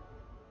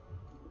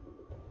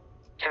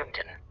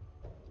 Captain,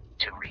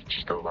 to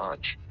reach the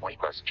lodge, we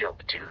must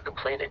jump to the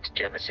planet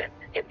Jemison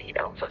in the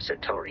Alpha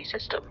Centauri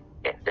system,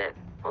 and then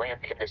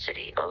land in the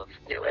city of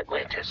New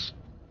Atlantis.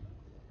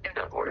 Do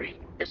not worry,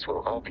 this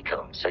will all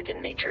become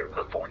second nature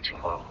before too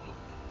long.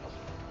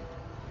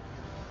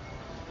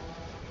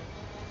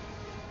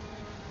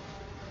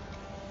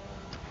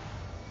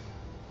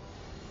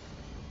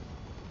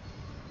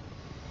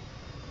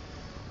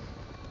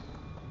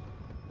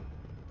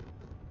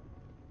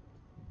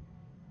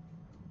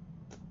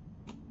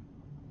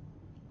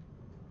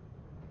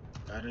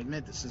 Gotta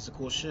admit, this is a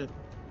cool ship.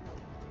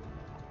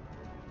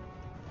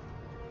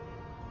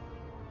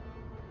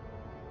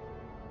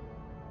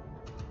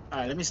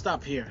 Alright, let me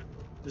stop here.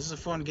 This is a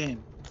fun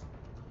game.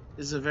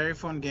 This is a very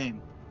fun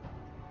game.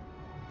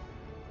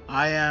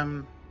 I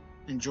am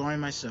enjoying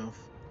myself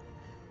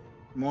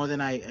more than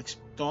I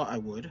thought I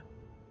would.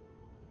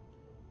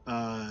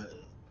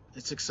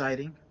 It's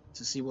exciting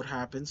to see what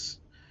happens.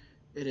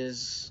 It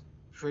is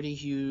pretty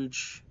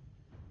huge.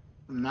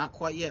 I'm not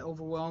quite yet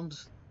overwhelmed.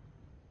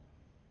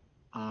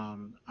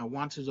 I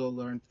want to go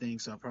learn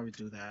things, so I'll probably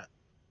do that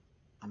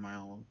on my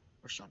own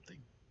or something.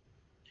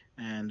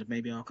 And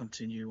maybe I'll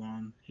continue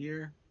on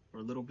here for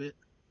a little bit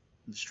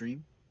in the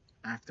stream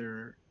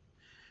after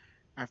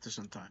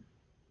some time.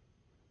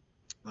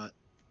 But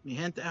Mi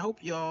gente, I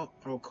hope y'all,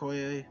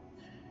 Okoye,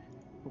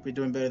 hope you're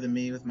doing better than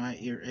me with my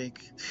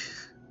earache.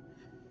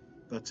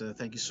 But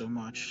thank you so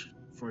much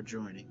for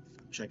joining,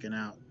 checking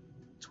out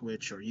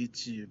Twitch or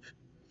YouTube,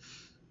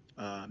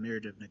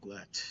 Myriad of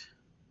Neglect.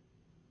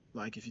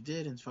 Like if you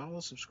did, and follow,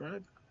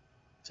 subscribe.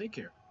 Take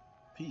care.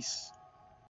 Peace.